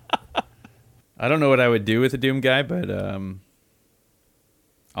 I don't know what I would do with a Doom Guy, but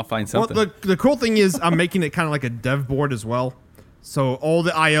I'll find something. Well, the cool thing is I'm making it kind of like a dev board as well. So all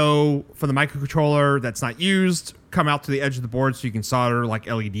the I/O for the microcontroller that's not used come out to the edge of the board, so you can solder like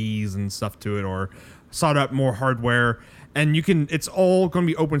LEDs and stuff to it, or solder up more hardware. And it's all going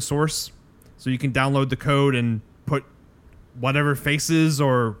to be open source, so you can download the code and put whatever faces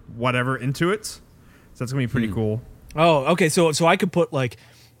or whatever into it. So that's going to be pretty cool. Oh, okay. So I could put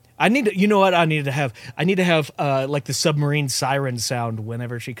I need to, I need to have like the submarine siren sound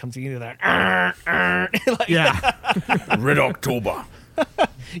whenever she comes into that. Red October.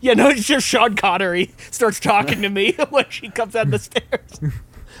 Yeah, no, it's just Sean Connery starts talking to me when she comes down the stairs.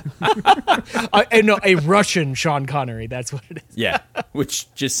 No, a Russian Sean Connery. That's what it is. Yeah,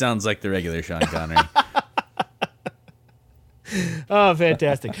 which just sounds like the regular Sean Connery. Oh,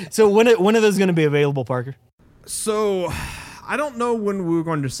 fantastic. So when are those going to be available, Parker? So I don't know when we're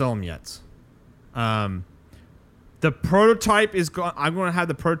going to sell them yet. The prototype I'm going to have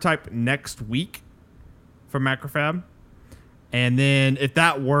the prototype next week for Macrofab. And then if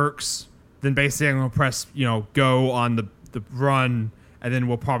that works, then basically I'm going to press, go on the run, and then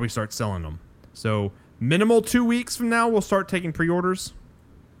we'll probably start selling them. So minimal 2 weeks from now, we'll start taking pre-orders.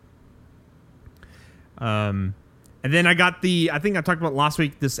 And then I got I think I talked about last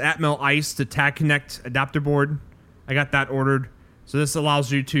week, this Atmel Ice to Tag Connect adapter board. I got that ordered. So this allows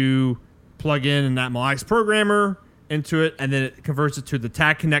you to plug in an Atmel Ice programmer into it, and then it converts it to the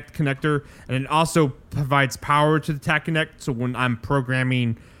Tag Connect connector, and it also provides power to the Tag Connect. So when I'm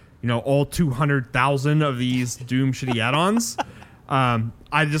programming, all 200,000 of these Doom shitty add-ons,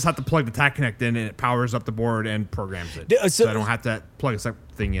 I just have to plug the Tac Connect in, and it powers up the board and programs it. So I don't have to plug a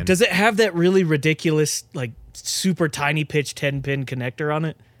separate thing in. Does it have that really ridiculous, like, super tiny pitch 10-pin connector on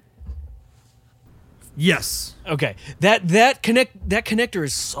it? Yes. Okay. That connector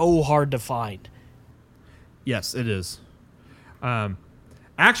is so hard to find. Yes, it is.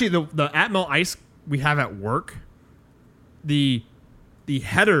 Actually, the Atmel Ice we have at work, the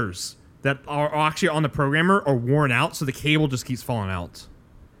headers that are actually on the programmer are worn out, so the cable just keeps falling out.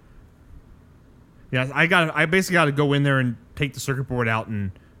 Yeah, I basically got to go in there and take the circuit board out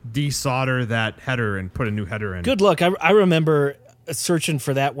and desolder that header and put a new header in. Good luck. I remember searching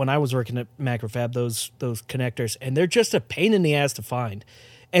for that when I was working at Macrofab, those connectors, and they're just a pain in the ass to find.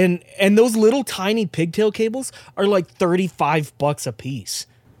 And those little tiny pigtail cables are like $35 a piece.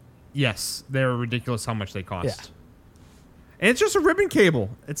 Yes, they're ridiculous how much they cost. Yeah. And it's just a ribbon cable.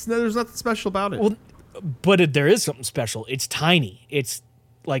 There's nothing special about it. Well, but there is something special. It's tiny. It's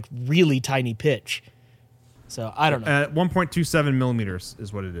like really tiny pitch. So I don't know. 1.27 millimeters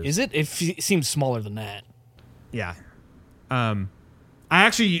is what it is. Is it? It seems smaller than that. Yeah. I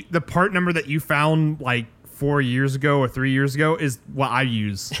actually, the part number that you found like 4 years ago or 3 years ago is what I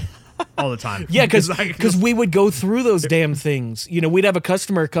use all the time. Yeah, because we would go through those damn things. You know, we'd have a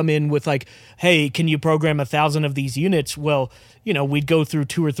customer come in with like, hey, can you program 1,000 of these units? Well, you know, we'd go through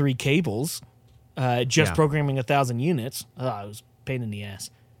 2 or 3 cables programming 1,000 units. It was a pain in the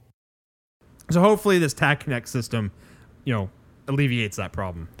ass. So hopefully this Tac Connect system, alleviates that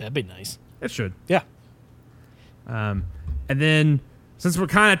problem. That'd be nice. It should. Yeah. And then since we're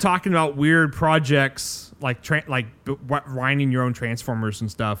kind of talking about weird projects like winding your own transformers and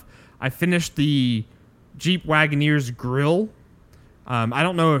stuff, I finished the Jeep Wagoneer's grill. I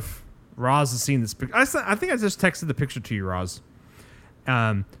don't know if Roz has seen this picture. I think I just texted the picture to you, Roz.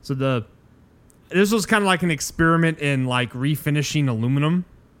 So this was kind of like an experiment in like refinishing aluminum.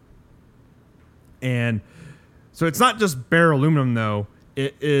 And so it's not just bare aluminum though.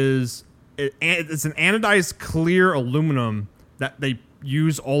 It's an anodized clear aluminum that they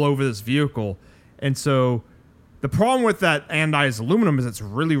use all over this vehicle. And so the problem with that anodized aluminum is it's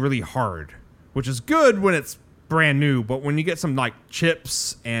really, really hard, which is good when it's brand new. But when you get some like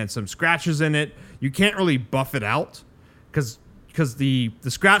chips and some scratches in it, you can't really buff it out because the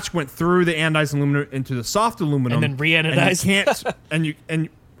scratch went through the anodized aluminum into the soft aluminum and then re-anodized. And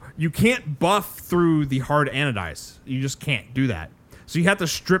you can't buff through the hard anodize. You just can't do that. So you have to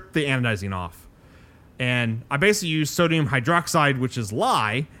strip the anodizing off. And I basically used sodium hydroxide, which is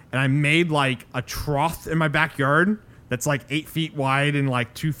lye, and I made like a trough in my backyard that's like 8 feet wide and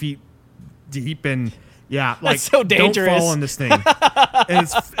like 2 feet deep. And yeah, like that's so dangerous. Don't fall in this thing. And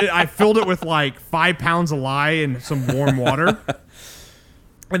I filled it with like 5 pounds of lye and some warm water.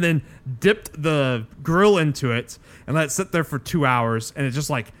 And then dipped the grill into it and let it sit there for 2 hours. And it just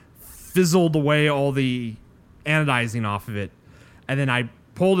like fizzled away all the anodizing off of it. And then I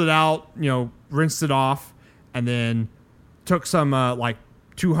pulled it out, rinsed it off, and then took some like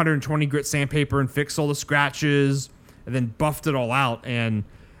 220 grit sandpaper and fixed all the scratches, and then buffed it all out, and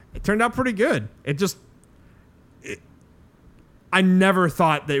it turned out pretty good. I never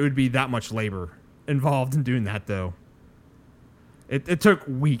thought that it would be that much labor involved in doing that, though. It took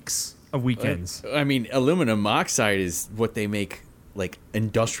weeks of weekends. I mean, aluminum oxide is what they make like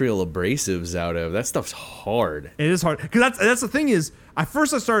industrial abrasives out of. That stuff's hard. It is hard because that's the thing is. At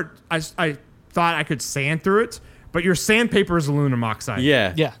first, I thought I could sand through it, but your sandpaper is aluminum oxide.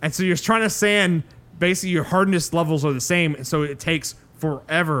 Yeah. And so you're trying to sand. Basically, your hardness levels are the same, and so it takes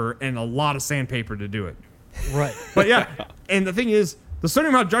forever and a lot of sandpaper to do it. Right. But yeah, and the thing is, the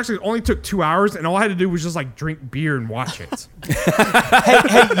sodium hydroxide only took 2 hours, and all I had to do was just like drink beer and watch it.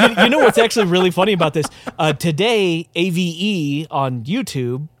 hey, you know what's actually really funny about this? Today, AVE on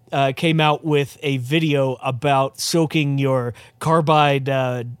YouTube came out with a video about soaking your carbide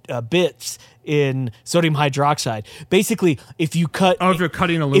bits in sodium hydroxide. Basically, if you're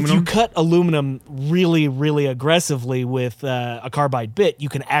cutting aluminum, if you cut aluminum really, really aggressively with a carbide bit, you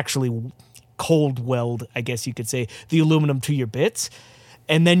can actually cold weld, I guess you could say, the aluminum to your bits.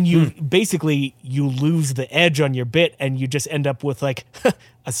 And then you lose the edge on your bit, and you just end up with like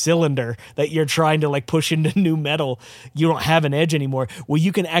a cylinder that you're trying to like push into new metal. You don't have an edge anymore. Well,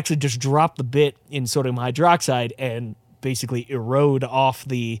 you can actually just drop the bit in sodium hydroxide and basically erode off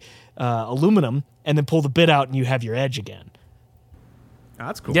the aluminum, and then pull the bit out, and you have your edge again. Oh,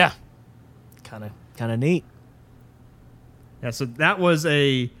 that's cool. Yeah, kind of neat. Yeah, so it was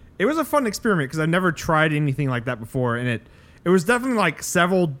a fun experiment because I've never tried anything like that before, and it was definitely like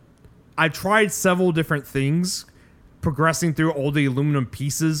I tried several different things progressing through all the aluminum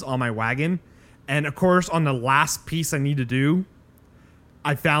pieces on my wagon. And of course, on the last piece I need to do,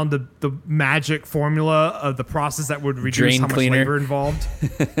 I found the magic formula of the process that would reduce Drain how much cleaner. labor involved.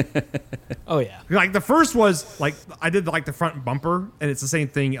 Oh yeah. Like the first was like I did like the front bumper, and it's the same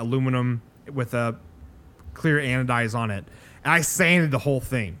thing, aluminum with a clear anodize on it. And I sanded the whole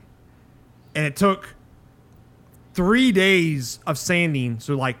thing, and it took 3 days of sanding.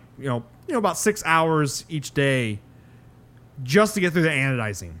 So like about 6 hours each day, just to get through the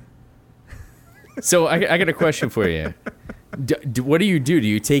anodizing. So I got a question for you. What do? Do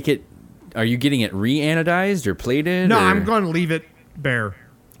you take it? Are you getting it re-anodized or plated? No, or? I'm going to leave it bare.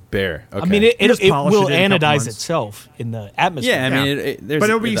 Bare. Okay. I mean, it Just polish will it in a couple anodize months. itself in the atmosphere. Yeah, I mean, there's but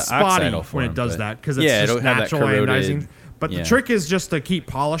it'll be the spotty oxidal when form, it does but- that because it's yeah, just it'll have that natural corroded- anodizing. But yeah. the trick is just to keep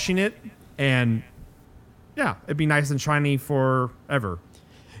polishing it, and yeah, it'd be nice and shiny forever.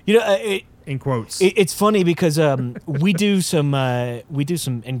 In quotes. It's funny because we do some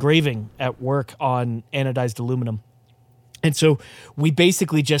engraving at work on anodized aluminum. And so we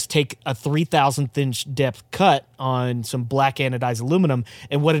basically just take a 3,000th inch depth cut on some black anodized aluminum,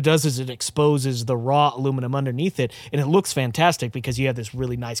 and what it does is it exposes the raw aluminum underneath it, and it looks fantastic because you have this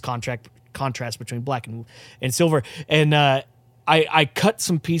really nice contrast between black and silver. And I cut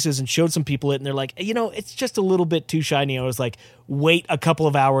some pieces and showed some people it, and they're like, it's just a little bit too shiny. I was like, wait a couple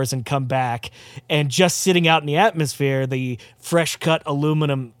of hours and come back. And just sitting out in the atmosphere, the fresh cut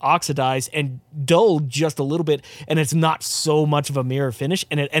aluminum oxidized and dulled just a little bit, and it's not so much of a mirror finish,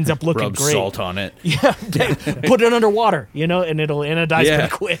 and it ends up looking Rub great. salt on it. Yeah, put it under water, and it'll anodize Yeah.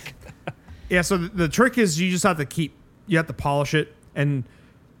 pretty quick. Yeah, so the trick is you just have to polish it. And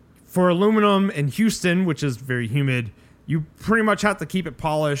for aluminum in Houston, which is very humid, you pretty much have to keep it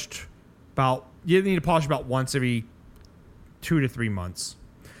polished you need to polish about once every 2 to 3 months.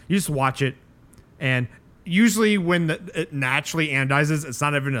 You just watch it, and usually when it naturally anodizes, it's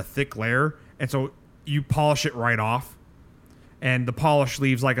not even a thick layer, and so you polish it right off, and the polish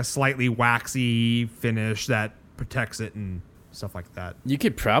leaves like a slightly waxy finish that protects it and stuff like that. You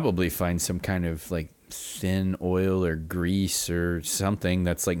could probably find some kind of like thin oil or grease or something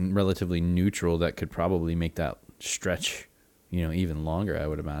that's like relatively neutral that could probably make that stretch, even longer, I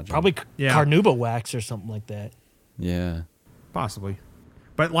would imagine. Probably carnauba wax or something like that. Yeah. Possibly.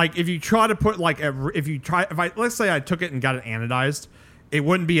 But like if you try to put let's say I took it and got it anodized, it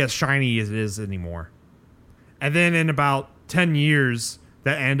wouldn't be as shiny as it is anymore. And then in about 10 years,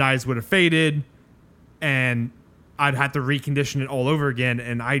 that anodize would have faded, and I'd have to recondition it all over again,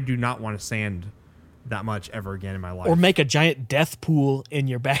 and I do not want to sand that much ever again in my life. Or make a giant death pool in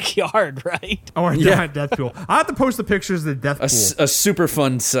your backyard, right? Or a giant death pool. I have to post the pictures of the death pool. A super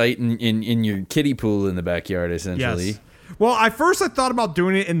fun site in your kiddie pool in the backyard, essentially. Yes. Well, I thought about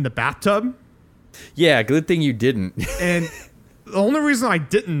doing it in the bathtub. Yeah, good thing you didn't. And the only reason I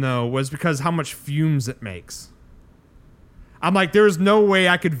didn't know was because how much fumes it makes. I'm like, there's no way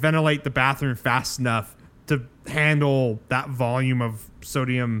I could ventilate the bathroom fast enough to handle that volume of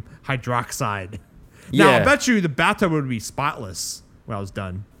sodium hydroxide. Now, Yeah. I bet you the bathtub would be spotless when I was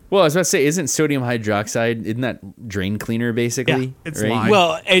done. Well, I was about to say, isn't sodium hydroxide, isn't that drain cleaner, basically? Yeah, it's right? lye.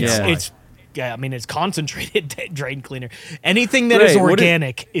 Well, Yeah. it's concentrated drain cleaner. Anything that is Right,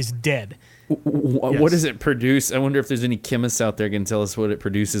 organic is dead. What does it produce? I wonder if there's any chemists out there can tell us what it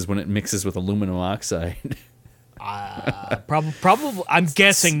produces when it mixes with aluminum oxide. Probably, I'm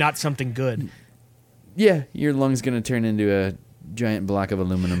guessing not something good. Yeah, your lung's going to turn into a giant block of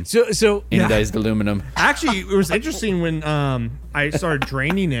aluminum. So Anodized aluminum. Actually, it was interesting when I started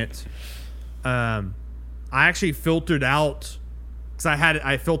draining it. I actually filtered out because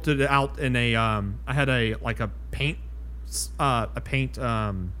I filtered it out in a I had a paint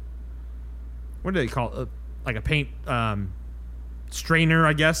what do they call it? Like a paint strainer,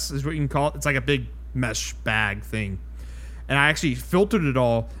 I guess is what you can call it. It's like a big mesh bag thing, and I actually filtered it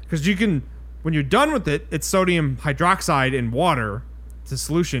all because you can. When you're done with it, it's sodium hydroxide and water. It's a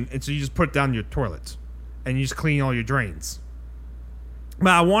solution, and so you just put it down your toilet, and you just clean all your drains.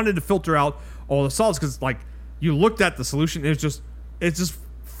 But I wanted to filter out all the solids because, like, you looked at the solution, it's just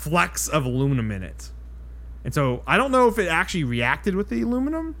flecks of aluminum in it, and so I don't know if it actually reacted with the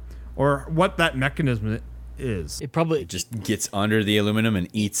aluminum or what that mechanism is. it probably Just gets under the aluminum and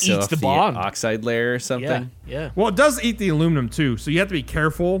eats off the the bond. oxide layer or something. yeah. Well, it does eat the aluminum too, so you have to be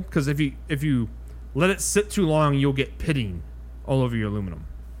careful because if you let it sit too long, you'll get pitting all over your aluminum.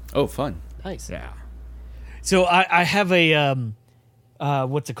 Oh, fun. Nice. Yeah. So I have a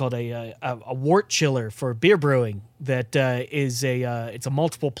what's it called, a wort chiller for beer brewing that is it's a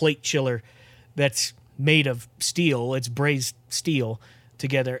multiple plate chiller that's made of steel. It's brazed steel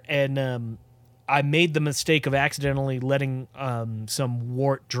together, and I made the mistake of accidentally letting some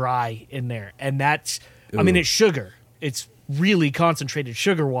wort dry in there, and that's I mean, it's sugar. It's really concentrated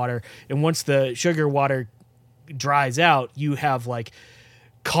sugar water. And once the sugar water dries out, you have like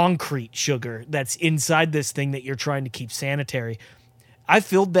concrete sugar that's inside this thing that you're trying to keep sanitary. I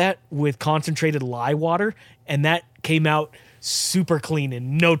filled that with concentrated lye water, and that came out super clean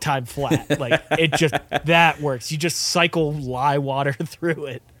in no time flat. Like that works. You just cycle lye water through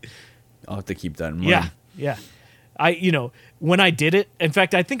it. I'll have to keep that in mind. Yeah. When I did it, in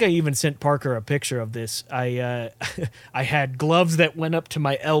fact, I think I even sent Parker a picture of this. I had gloves that went up to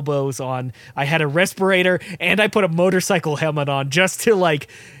my elbows on. I had a respirator, and I put a motorcycle helmet on just to like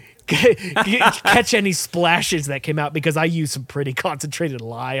catch any splashes that came out, because I used some pretty concentrated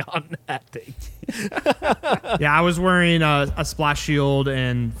lye on that thing. Yeah, I was wearing a splash shield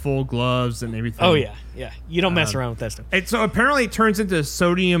and full gloves and everything. Oh yeah. You don't mess around with that stuff. So apparently it turns into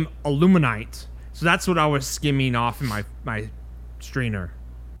sodium aluminite. So that's what I was skimming off in my strainer.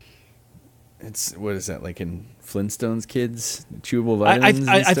 What is that, like in Flintstones kids? Chewable vitamins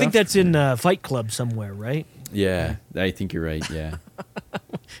I think that's in Fight Club somewhere, right? Yeah, I think you're right, yeah.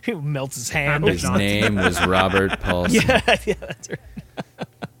 He melts his hand. His name was Robert Paulson. Yeah, that's right.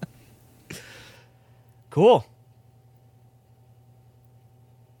 Cool.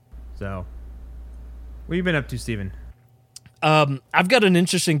 So, what have you been up to, Steven? I've got an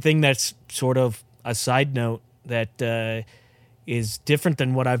interesting thing that's sort of a side note that is different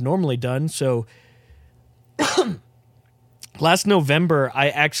than what I've normally done. So last November, I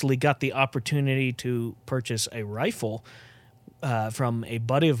actually got the opportunity to purchase a rifle from a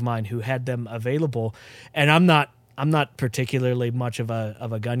buddy of mine who had them available. And I'm not particularly much of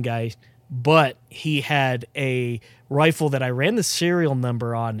a gun guy, but he had a rifle that I ran the serial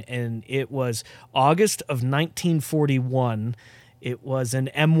number on, and it was August of 1941. It was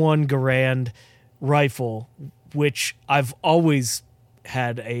an M1 Garand rifle, which I've always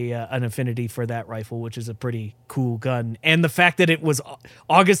had an affinity for that rifle, which is a pretty cool gun. And the fact that it was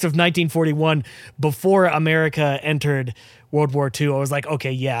August of 1941, before America entered World War II, I was like,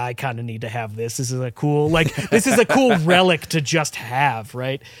 okay, yeah, I kind of need to have this. This is a cool relic to just have,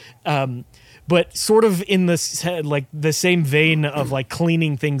 right? But sort of in the same vein of like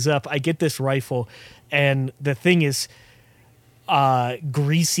cleaning things up, I get this rifle, and the thing is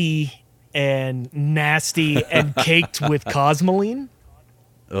greasy and nasty and caked with cosmoline.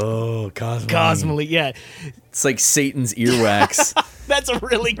 Oh, cosmoline. Cosmoline, yeah. It's like Satan's earwax. That's a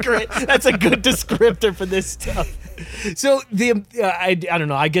good descriptor for this stuff. So I don't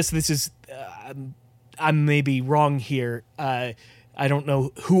know. I guess this is I may be wrong here. I don't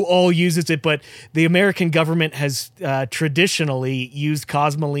know who all uses it, but the American government has traditionally used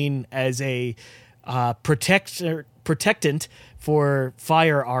cosmoline as a protectant for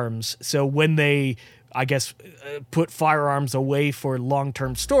firearms. So when they, I guess, put firearms away for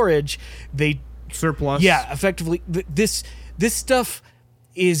long-term storage, they surplus. Yeah, effectively, this stuff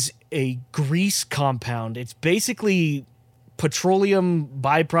is a grease compound. It's basically petroleum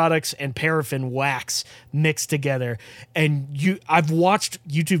byproducts and paraffin wax mixed together. And I've watched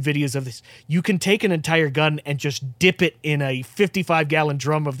YouTube videos of this. You can take an entire gun and just dip it in a 55-gallon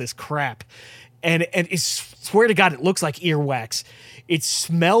drum of this crap. And swear to God, it looks like earwax. It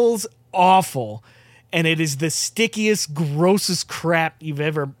smells awful, and it is the stickiest, grossest crap you've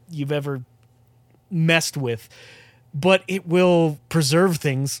ever messed with. But it will preserve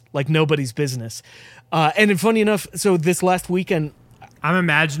things like nobody's business. And funny enough, so this last weekend, I'm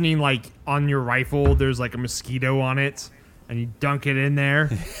imagining like on your rifle, there's like a mosquito on it, and you dunk it in there.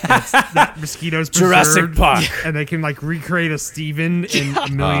 That mosquito's Jurassic Park, and they can like recreate a Steven in a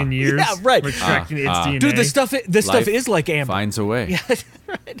million years. Yeah, right. Extracting its DNA. Dude, this stuff is like amber. Finds a way. Yeah,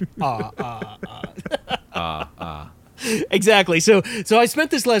 right. Exactly. So I spent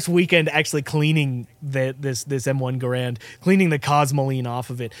this last weekend actually cleaning this M1 Garand, cleaning the cosmoline off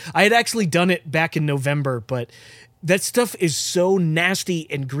of it. I had actually done it back in November, but that stuff is so nasty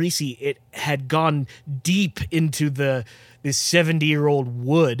and greasy. It had gone deep into this 70-year-old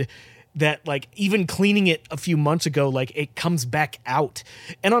wood that, like, even cleaning it a few months ago, like, it comes back out.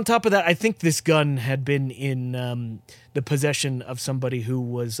 And on top of that, I think this gun had been in the possession of somebody who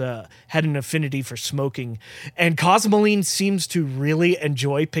was had an affinity for smoking. And cosmoline seems to really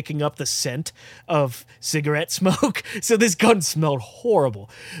enjoy picking up the scent of cigarette smoke. So this gun smelled horrible.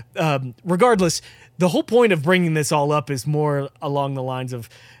 Regardless, the whole point of bringing this all up is more along the lines of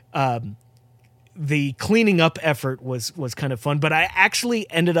the cleaning up effort was kind of fun, but I actually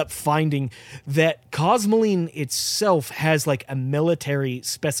ended up finding that cosmoline itself has like a military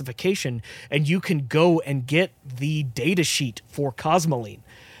specification, and you can go and get the data sheet for cosmoline,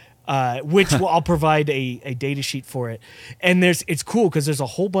 which I'll provide a data sheet for it. And it's cool because there's a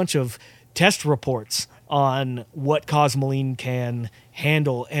whole bunch of test reports on what cosmoline can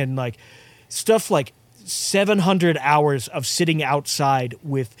handle, and like stuff like 700 hours of sitting outside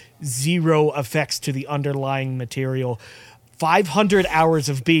with zero effects to the underlying material, 500 hours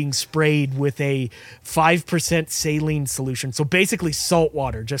of being sprayed with a 5% saline solution. So basically salt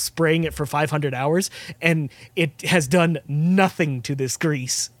water, just spraying it for 500 hours, and it has done nothing to this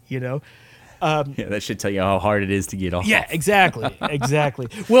grease, you know? Yeah, that should tell you how hard it is to get off. Yeah, exactly.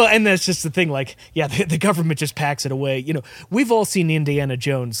 Well, and that's just the thing. Like, yeah, the government just packs it away. You know, we've all seen Indiana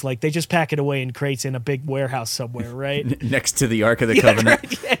Jones. Like, they just pack it away in crates in a big warehouse somewhere, right? Next to the Ark of the Covenant.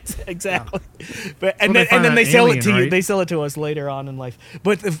 Right, yeah, exactly. But and then they sell it to you. They sell it to us later on in life.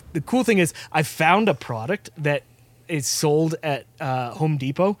 But the cool thing is, I found a product that is sold at Home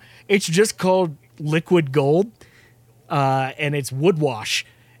Depot. It's just called Liquid Gold, and it's wood wash.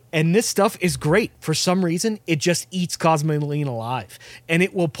 And this stuff is great. For some reason, it just eats cosmoline alive, and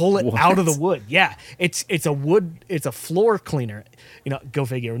it will pull it out of the wood. Yeah, it's a floor cleaner. You know, go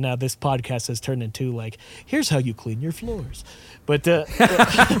figure. Now this podcast has turned into like, here's how you clean your floors. But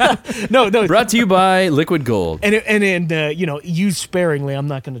no. Brought to you by Liquid Gold. And you know, use sparingly. I'm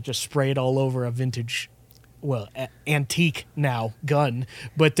not going to just spray it all over a vintage, antique now gun,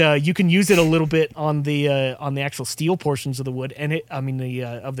 but you can use it a little bit on the actual steel portions of the wood, and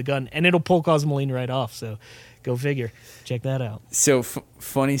of the gun, and it'll pull cosmoline right off. So, go figure. Check that out. So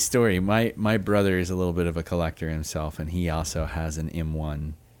funny story. My brother is a little bit of a collector himself, and he also has an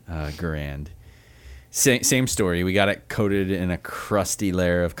M1 Garand. Same story. We got it coated in a crusty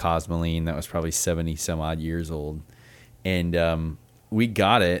layer of cosmoline that was probably 70 some odd years old, and we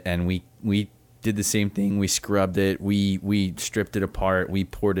got it, and we did the same thing. We scrubbed it. We stripped it apart. We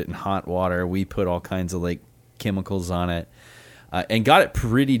poured it in hot water. We put all kinds of like chemicals on it, and got it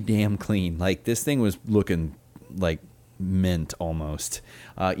pretty damn clean. Like this thing was looking like mint almost.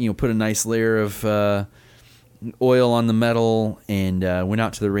 Put a nice layer of oil on the metal, and went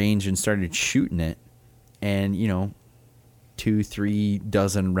out to the range and started shooting it. And 2-3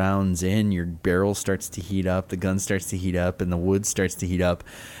 dozen rounds in, your barrel starts to heat up, the gun starts to heat up, and the wood starts to heat up,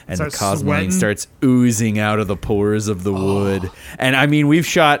 and the cosmoline starts oozing out of the pores of the wood. And I mean, we've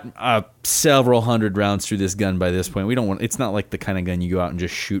shot several hundred rounds through this gun by this point. It's not like the kind of gun you go out and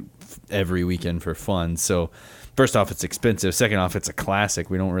just shoot every weekend for fun. So first off, it's expensive. Second off, it's a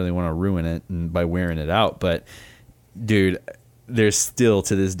classic. We don't really want to ruin it by wearing it out. But dude, there's still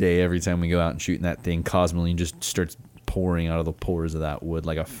to this day, every time we go out and shoot in that thing, cosmoline just starts pouring out of the pores of that wood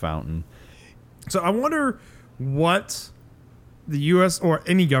like a fountain. So I wonder what the U.S. or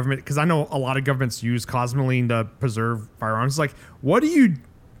any government, because I know a lot of governments use cosmoline to preserve firearms. Like,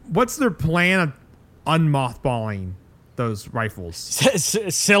 what's their plan of unmothballing those rifles?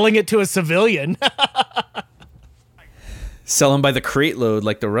 Selling it to a civilian. Sell them by the crate load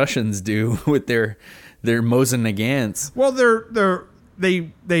like the Russians do with their Mosin Nagants. Well,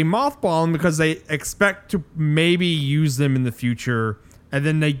 they mothball them because they expect to maybe use them in the future, and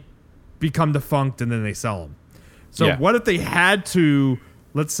then they become defunct, and then they sell them. So what if they had to,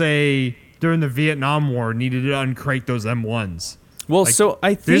 let's say during the Vietnam War, needed to uncrate those M1s? Well, so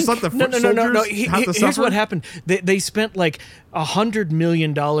I think no. Here's what happened. They spent like $100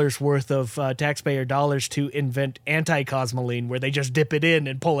 million worth of taxpayer dollars to invent anti-cosmoline, where they just dip it in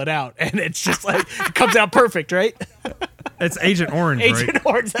and pull it out, and it's just like it comes out perfect, right? It's Agent Orange, Agent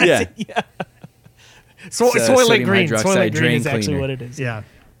Orange. That's it. Yeah. Soylent Green. Soylent Green is actually what it is. Yeah.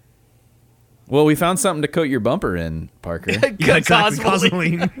 Well, we found something to coat your bumper in, Parker. Yeah, exactly.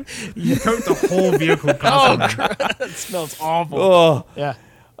 Cosmoline. You coat the whole vehicle with cosmoline. Oh, that smells awful. Oh, yeah.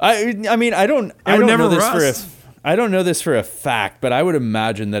 I mean, I don't know this for a fact, but I would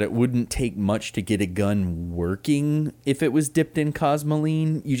imagine that it wouldn't take much to get a gun working if it was dipped in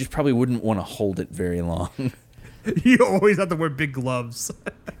cosmoline. You just probably wouldn't want to hold it very long. You always have to wear big gloves.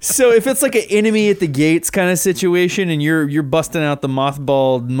 So if it's like an enemy at the gates kind of situation, and you're busting out the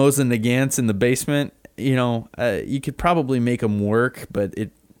mothballed Mosin Nagants in the basement, you could probably make them work, but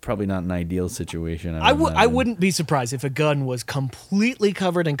it probably not an ideal situation. I wouldn't be surprised if a gun was completely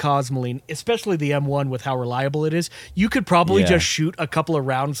covered in cosmoline, especially the M1 with how reliable it is. You could probably just shoot a couple of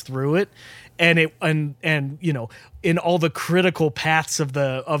rounds through it, and in all the critical paths of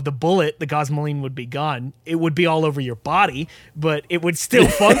the bullet, the cosmoline would be gone. It would be all over your body, but it would still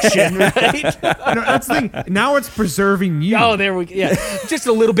function, right? That's the thing. Now it's preserving you. Oh, there we go. Yeah, just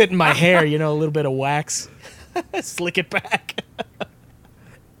a little bit in my hair, a little bit of wax, slick it back.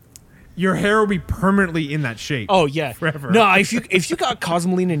 Your hair will be permanently in that shape. Oh yeah, forever. No, if you got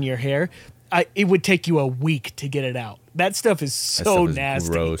cosmoline in your hair, it would take you a week to get it out. That stuff is so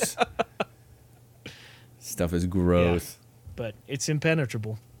nasty. Gross. Stuff is gross. Yeah, but it's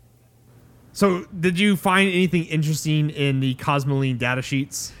impenetrable. So, did you find anything interesting in the Cosmoline data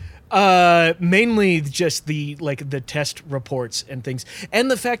sheets? Mainly just the test reports and things,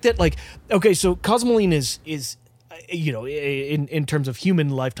 and the fact that so Cosmoline is in terms of human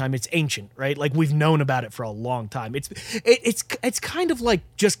lifetime, it's ancient, right? Like we've known about it for a long time. It's kind of like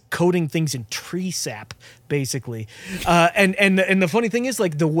just coding things in tree sap, basically. And the funny thing is,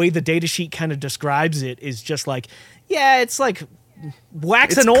 like, the way the datasheet kind of describes it is just like, yeah, it's like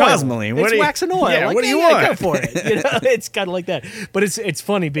wax and oil. Cosmoline. It's wax and oil. Yeah, like, what do you want? Go for it. It's kind of like that. But it's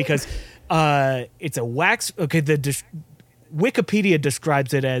funny because it's a wax. Okay, Wikipedia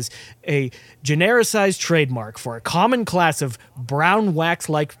describes it as a genericized trademark for a common class of brown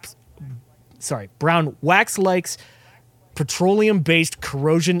wax-like petroleum-based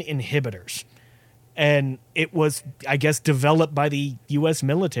corrosion inhibitors. And it was, I guess, developed by the U.S.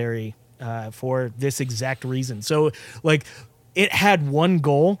 military for this exact reason. So, like, it had one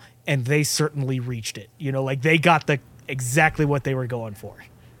goal, and they certainly reached it. They got exactly what they were going for.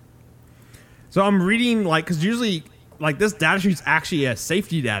 So I'm reading, because usually, this data sheet's actually a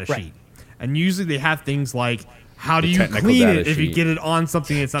safety data sheet. Right. And usually they have things like, how do you technical clean data it if you sheet. get it on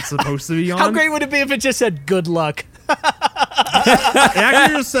something it's not supposed to be on? How great would it be if it just said, good luck? It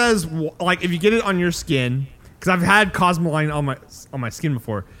actually just says, if you get it on your skin, because I've had Cosmoline on my skin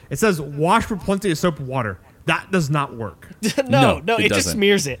before, it says, wash with plenty of soap and water. That does not work. No, it it just doesn't.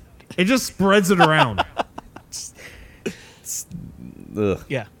 smears it. It just spreads it around. Ugh.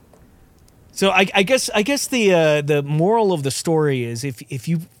 Yeah. So I guess the moral of the story is if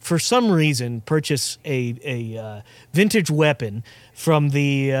you for some reason purchase a vintage weapon from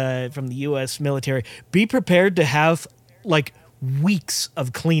the U.S. military, be prepared to have weeks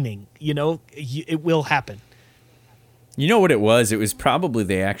of cleaning. It will happen. You know what it was? It was probably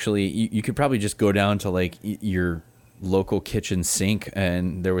you could probably just go down to your local kitchen sink,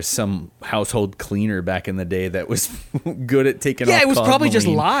 and there was some household cleaner back in the day that was good at taking off. Yeah, it was probably just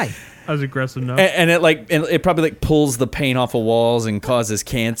Cosmoline. lye. That was aggressive enough. And it probably pulls the paint off of walls and causes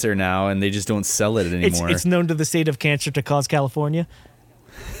cancer now, and they just don't sell it anymore. It's known to the state of cancer to cause California.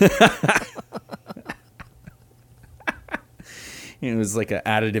 It was like an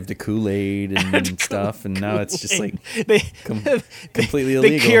additive to Kool-Aid and stuff, and now it's just completely illegal.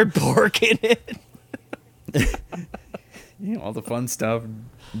 They cured pork in it. All the fun stuff,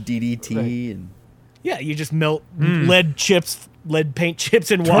 DDT, Right. and Yeah, you just melt lead paint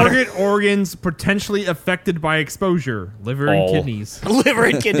chips in water. Target organs potentially affected by exposure. Liver and Oh. kidneys. Liver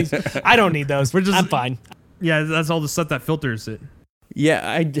and kidneys. I don't need those. We're just- I'm fine. Yeah, that's all the stuff that filters it.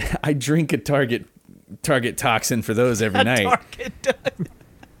 yeah, I drink a Target toxin for those every night. Target.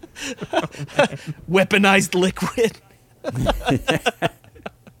 Weaponized liquid.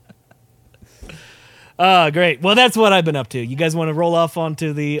 Great. Well, that's what I've been up to. You guys want to roll off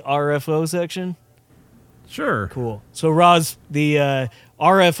onto the RFO section? Sure. Cool. So, Roz, the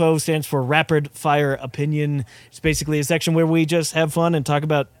RFO stands for Rapid Fire Opinion. It's basically a section where we just have fun and talk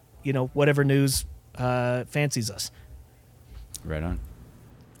about, whatever news fancies us. Right on.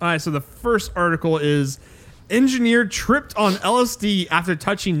 All right, so the first article is engineer tripped on LSD after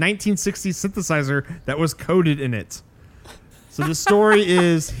touching 1960s synthesizer that was coded in it. So the story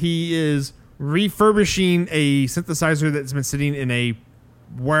is he is refurbishing a synthesizer that's been sitting in a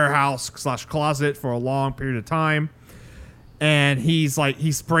warehouse/closet for a long period of time. And he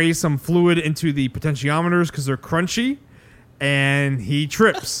sprays some fluid into the potentiometers because they're crunchy, and he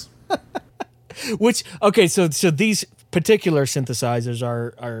trips. So these particular synthesizers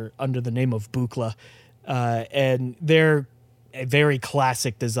are under the name of Buchla, and they're a very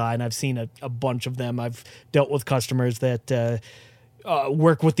classic design. I've seen a bunch of them. I've dealt with customers that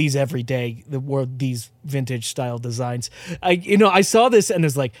work with these every day. These vintage style designs. I saw this and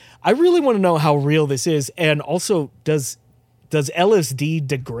was like, I really want to know how real this is, and also does LSD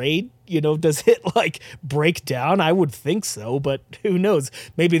degrade? Does it break down? I would think so, but who knows?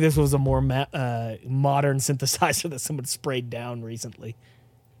 Maybe this was a more modern synthesizer that someone sprayed down recently.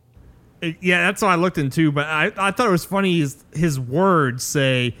 Yeah, that's what I looked into, but I thought it was funny his words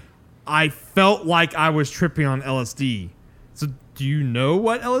say, I felt like I was tripping on LSD. So do you know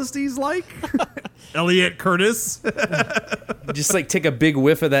what LSD's like? Elliot Curtis? Just take a big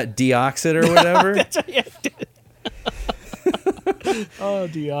whiff of that deoxit or whatever. That's what you did. Oh,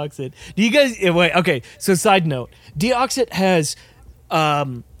 deoxit. Do you guys wait? Okay, so side note: deoxit has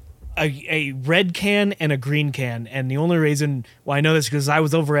a red can and a green can, and the only reason why I know this is because I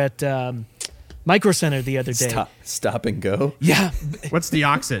was over at Micro Center the other day. Stop and go. Yeah, What's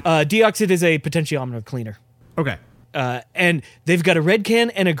deoxit? deoxit is a potentiometer cleaner. Okay. And they've got a red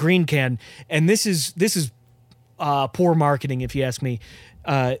can and a green can, and this is poor marketing if you ask me.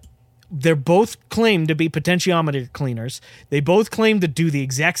 they're both claimed to be potentiometer cleaners. They both claim to do the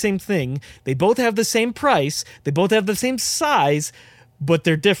exact same thing. They both have the same price. They both have the same size, but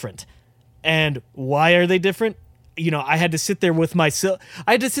they're different. And why are they different? I had to sit there with my cell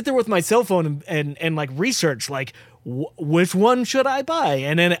phone and like research like which one should I buy?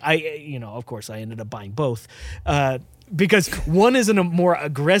 And then of course I ended up buying both. Because one is a more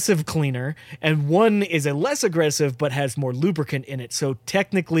aggressive cleaner and one is a less aggressive but has more lubricant in it. So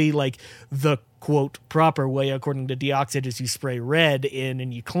technically, like, the quote proper way, according to Deoxit, is you spray red in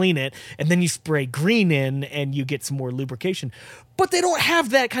and you clean it, and then you spray green in and you get some more lubrication. But they don't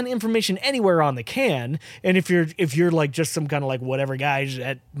have that kind of information anywhere on the can. And if you're like just some kind of like whatever guys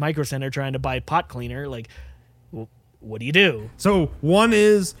at Micro Center trying to buy pot cleaner, like, well, what do you do? So one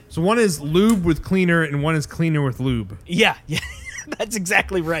is lube with cleaner, and one is cleaner with lube. Yeah, that's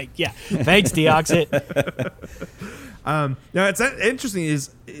exactly right. Yeah, thanks, Deoxit. Now it's interesting is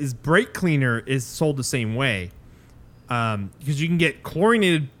brake cleaner is sold the same way, because you can get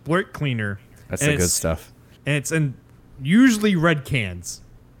chlorinated brake cleaner. That's the good stuff. And it's in usually red cans,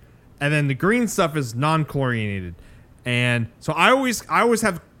 and then the green stuff is non-chlorinated. And so I always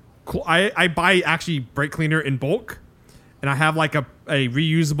have I buy actually brake cleaner in bulk. And I have like a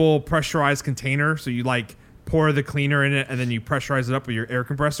reusable pressurized container. So you like pour the cleaner in it and then you pressurize it up with your air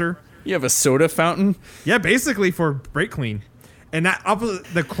compressor. You have a soda fountain? Yeah, basically for brake clean. And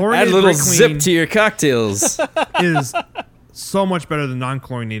the chlorinated Add a little brake clean zip to your cocktails. is so much better than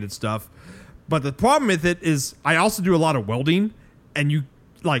non-chlorinated stuff. But the problem with it is I also do a lot of welding, and you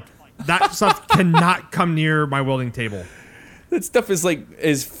like that stuff cannot come near my welding table. That stuff is like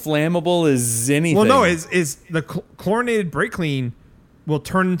as flammable as anything. Well, no, is the chlorinated brake clean will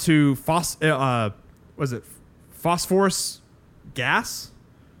turn into phosphorus gas?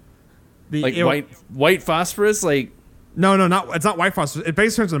 White phosphorus, like no, it's not white phosphorus. It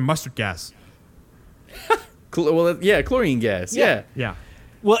basically turns into mustard gas. chlorine gas. Yeah.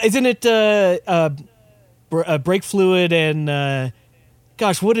 Well, isn't it brake fluid and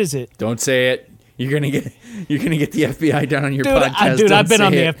gosh, what is it? Don't say it. You're gonna get the FBI down on your podcast. Dude, I've been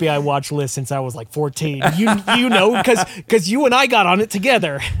on the FBI watch list since I was like 14. You know, because you and I got on it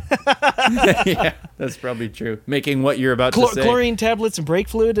together. Yeah, that's probably true. Making what you're about to say. Chlorine tablets and brake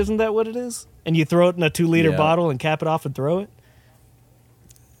fluid, isn't that what it is? And you throw it in a 2-liter bottle and cap it off and throw it?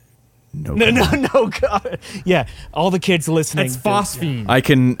 No, God. Yeah, all the kids listening. It's phosphine. I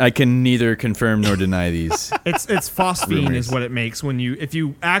can neither confirm nor deny these. It's phosphine rumors. Is what it makes if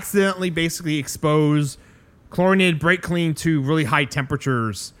you accidentally basically expose chlorinated brake clean to really high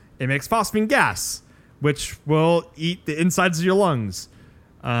temperatures. It makes phosphine gas, which will eat the insides of your lungs.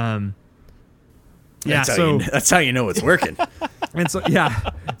 That's how you know it's working. And so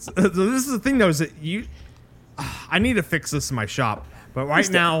so this is the thing though, is that I need to fix this in my shop. But right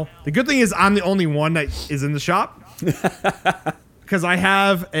now, the good thing is I'm the only one that is in the shop. Because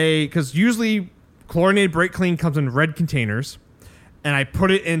usually chlorinated brake clean comes in red containers. And I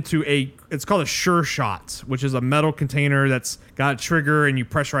put it into it's called a Sure Shot, which is a metal container that's got a trigger and you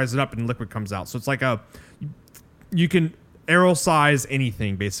pressurize it up and liquid comes out. So it's like you can aerosize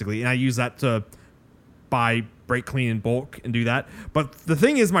anything basically. And I use that to buy brake clean in bulk and do that. But the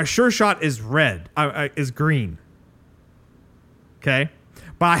thing is, my Sure Shot is is green. Okay,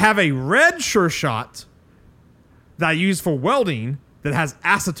 but I have a red Sure Shot that I use for welding that has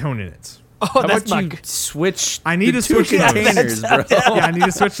acetone in it. Oh, that's not good. Switch. I need to switch containers, bro. Yeah, I need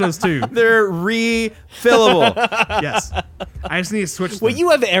to switch those too. They're refillable. Yes, I just need to switch them. Wait, you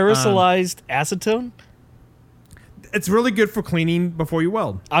have aerosolized acetone? It's really good for cleaning before you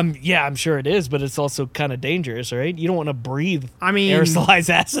weld. I'm sure it is, but it's also kind of dangerous, right? You don't want to breathe.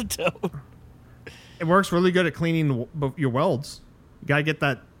 aerosolized acetone. It works really good at cleaning your welds. You gotta get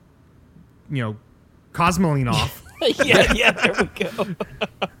that, cosmoline off. yeah, there we go.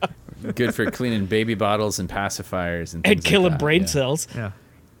 Good for cleaning baby bottles and pacifiers and killing like brain cells. Yeah,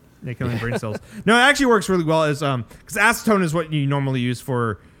 killing brain cells. No, it actually works really well. Because acetone is what you normally use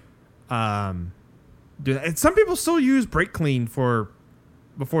for, do that. And some people still use brake clean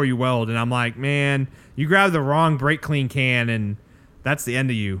before you weld, and I'm like, man, you grab the wrong brake clean can, and that's the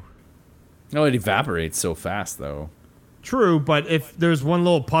end of you. No, it evaporates so fast though. True, but if there's one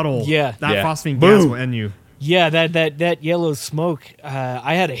little puddle, that phosphine gas will end you. Yeah, that yellow smoke.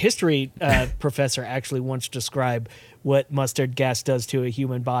 I had a history professor actually once describe what mustard gas does to a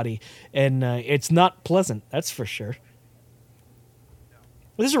human body, and it's not pleasant. That's for sure.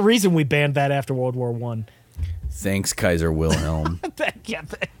 There's a reason we banned that after World War I. Thanks, Kaiser Wilhelm.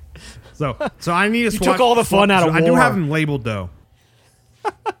 So I need to. You took all the fun out of war. I do have them labeled though.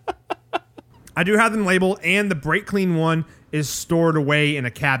 I do have them labeled, and the brake clean one is stored away in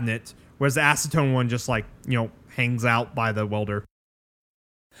a cabinet whereas the acetone one just hangs out by the welder.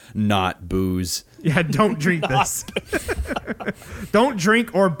 Not booze. Yeah, don't drink this. Don't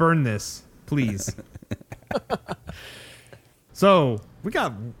drink or burn this, please. So we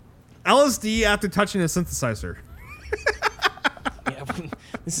got LSD after touching a synthesizer. Yeah,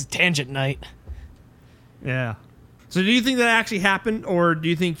 this is tangent night. Yeah. So do you think that actually happened, or do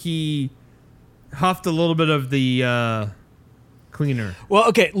you think he huffed a little bit of the cleaner? Well,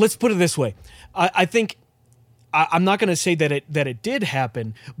 okay, let's put it this way. I think I'm not going to say that it did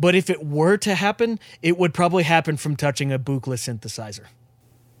happen, but if it were to happen, it would probably happen from touching a Buchla synthesizer.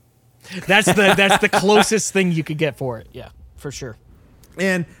 That's the closest thing you could get for it. Yeah, for sure.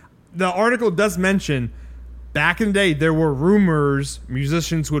 And the article does mention back in the day there were rumors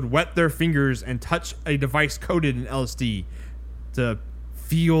musicians would wet their fingers and touch a device coated in LSD to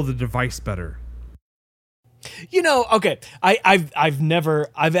feel the device better. Okay, I've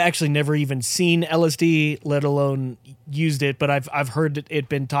actually never even seen LSD, let alone used it, but I've heard it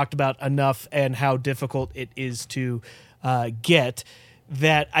been talked about enough and how difficult it is to get,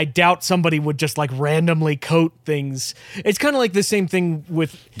 that I doubt somebody would just randomly coat things. It's kind of like the same thing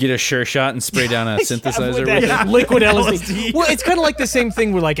with get a Sure Shot and spray down a synthesizer with it. Liquid LSD. Well, it's kind of like the same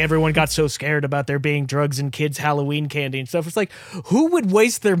thing where everyone got so scared about there being drugs in kids' Halloween candy and stuff. It's like, who would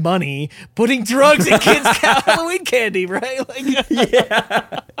waste their money putting drugs in kids' Halloween candy, right?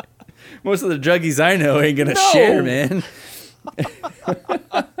 Yeah. Most of the druggies I know ain't gonna share, man.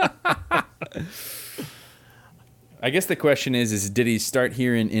 I guess the question is did he start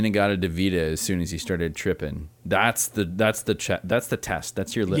hearing Inagata Devita as soon as he started tripping? That's the test.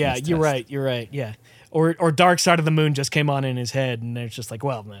 That's your litmus test. You're right. Yeah. Or Dark Side of the Moon just came on in his head, and it's just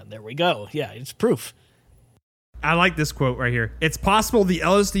well, man, there we go. Yeah, it's proof. I like this quote right here. It's possible the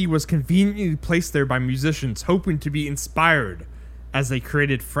LSD was conveniently placed there by musicians hoping to be inspired as they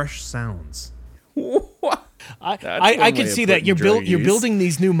created fresh sounds. What? I can see that you're building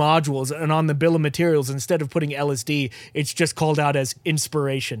these new modules, and on the bill of materials, instead of putting LSD, it's just called out as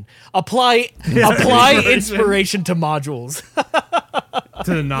inspiration. Apply inspiration to modules.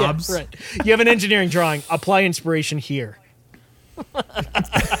 To the knobs. Yeah, right. You have an engineering drawing. Apply inspiration here.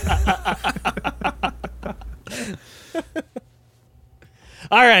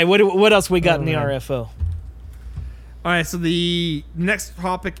 All right. What else we got in the RFO? All right, so the next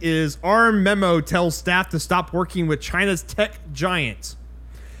topic is ARM memo tells staff to stop working with China's tech giant.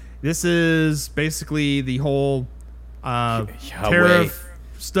 This is basically the whole tariff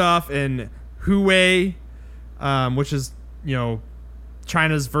stuff and Huawei, which is,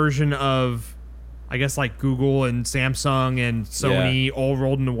 China's version of, I guess, Google and Samsung and Sony all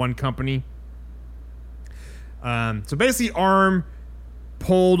rolled into one company. So basically ARM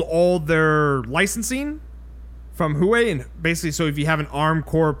pulled all their licensing from Huawei, and basically, so if you have an ARM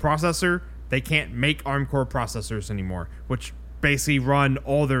core processor, they can't make ARM core processors anymore, which basically run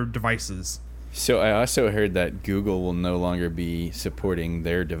all their devices. So I also heard that Google will no longer be supporting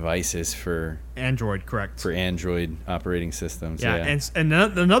their devices for Android, correct? For Android operating systems. Yeah. And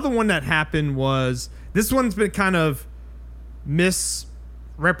another one that happened was, this one's been kind of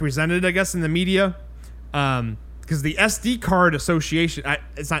misrepresented, I guess, in the media, because the SD card association,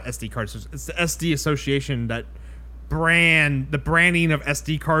 it's not SD cards, it's the SD association that the branding of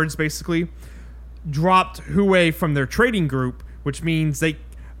SD cards basically dropped Huawei from their trading group, which means they,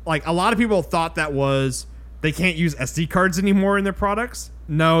 a lot of people thought that was they can't use SD cards anymore in their products.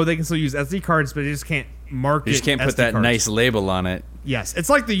 No, they can still use SD cards, but they just can't market. You just can't put that nice label on it. Yes, it's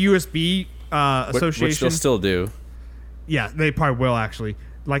like the USB association, which they'll still do. Yeah, they probably will actually.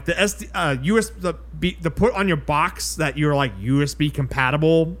 Like the the put on your box that you're USB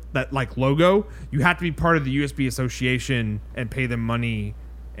compatible, that logo, you have to be part of the USB association and pay them money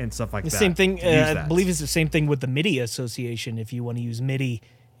and stuff like that. The same thing, I believe it's the same thing with the MIDI association. If you want to use MIDI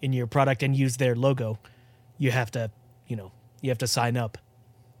in your product and use their logo, you have to sign up.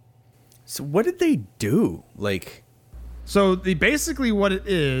 So what did they do? So basically what it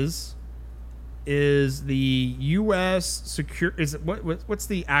is the U.S. secure, is it what's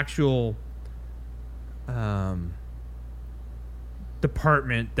the actual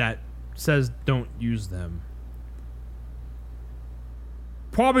department that says don't use them?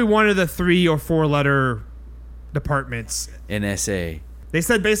 Probably one of the 3 or 4 letter departments. NSA. They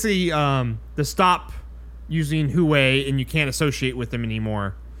said basically to stop using Huawei and you can't associate with them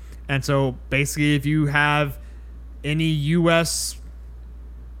anymore. And so basically if you have any U.S.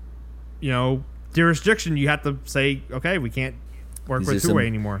 jurisdiction, you have to say, okay, we can't work with Huawei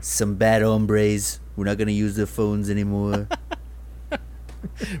anymore. Some bad hombres. We're not going to use their phones anymore.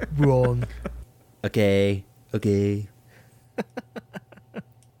 Wrong. Okay.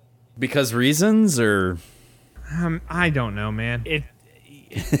 Because reasons, or I don't know, man. It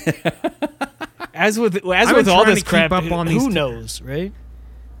as with been all trying this to crap, keep up on these who knows, right?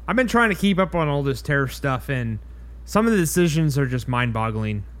 I've been trying to keep up on all this tariff stuff, and some of the decisions are just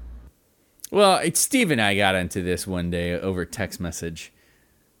mind-boggling. well, Steve and I got into this one day over text message.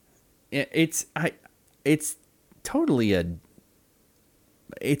 It's totally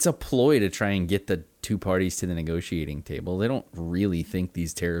it's a ploy to try and get the two parties to the negotiating table. They don't really think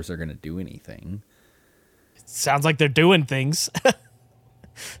these tariffs are going to do anything. Sounds like they're doing things.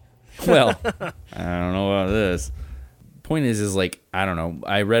 Well, I don't know about this. Point is like, I don't know.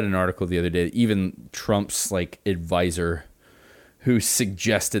 I read an article the other day. Even Trump's like advisor, who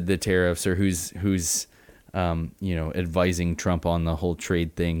suggested the tariffs, or who's advising Trump on the whole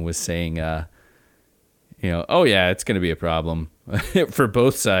trade thing, was saying, oh yeah, it's going to be a problem for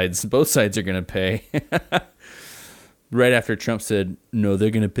both sides. Both sides are going to pay. Right after Trump said, no,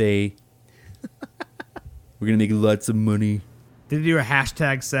 they're going to pay. We're going to make lots of money. Did you do a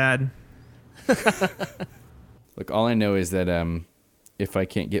hashtag sad? Look, all I know is that if I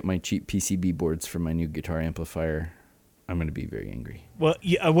can't get my cheap PCB boards for my new guitar amplifier, I'm going to be very angry. Well,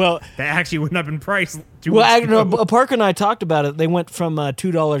 yeah, well, That actually wouldn't have been priced. Parker and I talked about it. They went from $2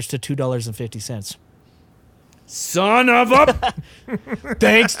 to $2.50. Son of a...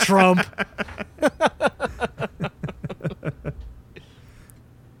 Thanks, Trump.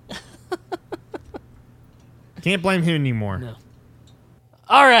 Can't blame him anymore. No.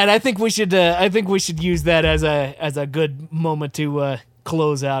 All right, I think we should use that as a good moment to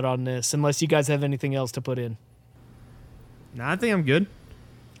close out on this. Unless you guys have anything else to put in. No, I think I'm good.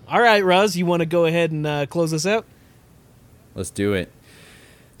 All right, Ruz, you want to go ahead and close this out? Let's do it.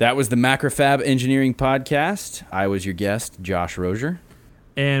 That was the Macrofab Engineering Podcast. I was your guest, Josh Rozier.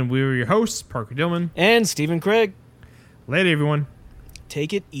 And we were your hosts, Parker Dillman. And Stephen Craig. Later, everyone.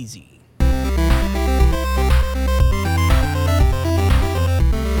 Take it easy.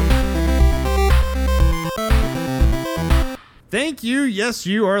 Thank you, yes,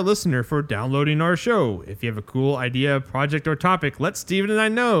 you, our listener, for downloading our show. If you have a cool idea, project, or topic, let Steven and I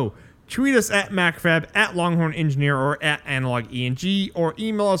know. Tweet us at MacFab, at Longhorn Engineer, or at AnalogENG, or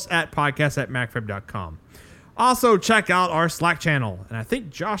email us at podcast@macfab.com. Also, check out our Slack channel, and I think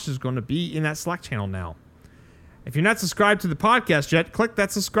Josh is going to be in that Slack channel now. If you're not subscribed to the podcast yet, click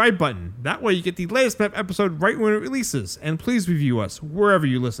that subscribe button. That way you get the latest MEP episode right when it releases, and please review us wherever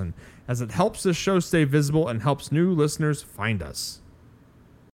you listen, as it helps this show stay visible and helps new listeners find us.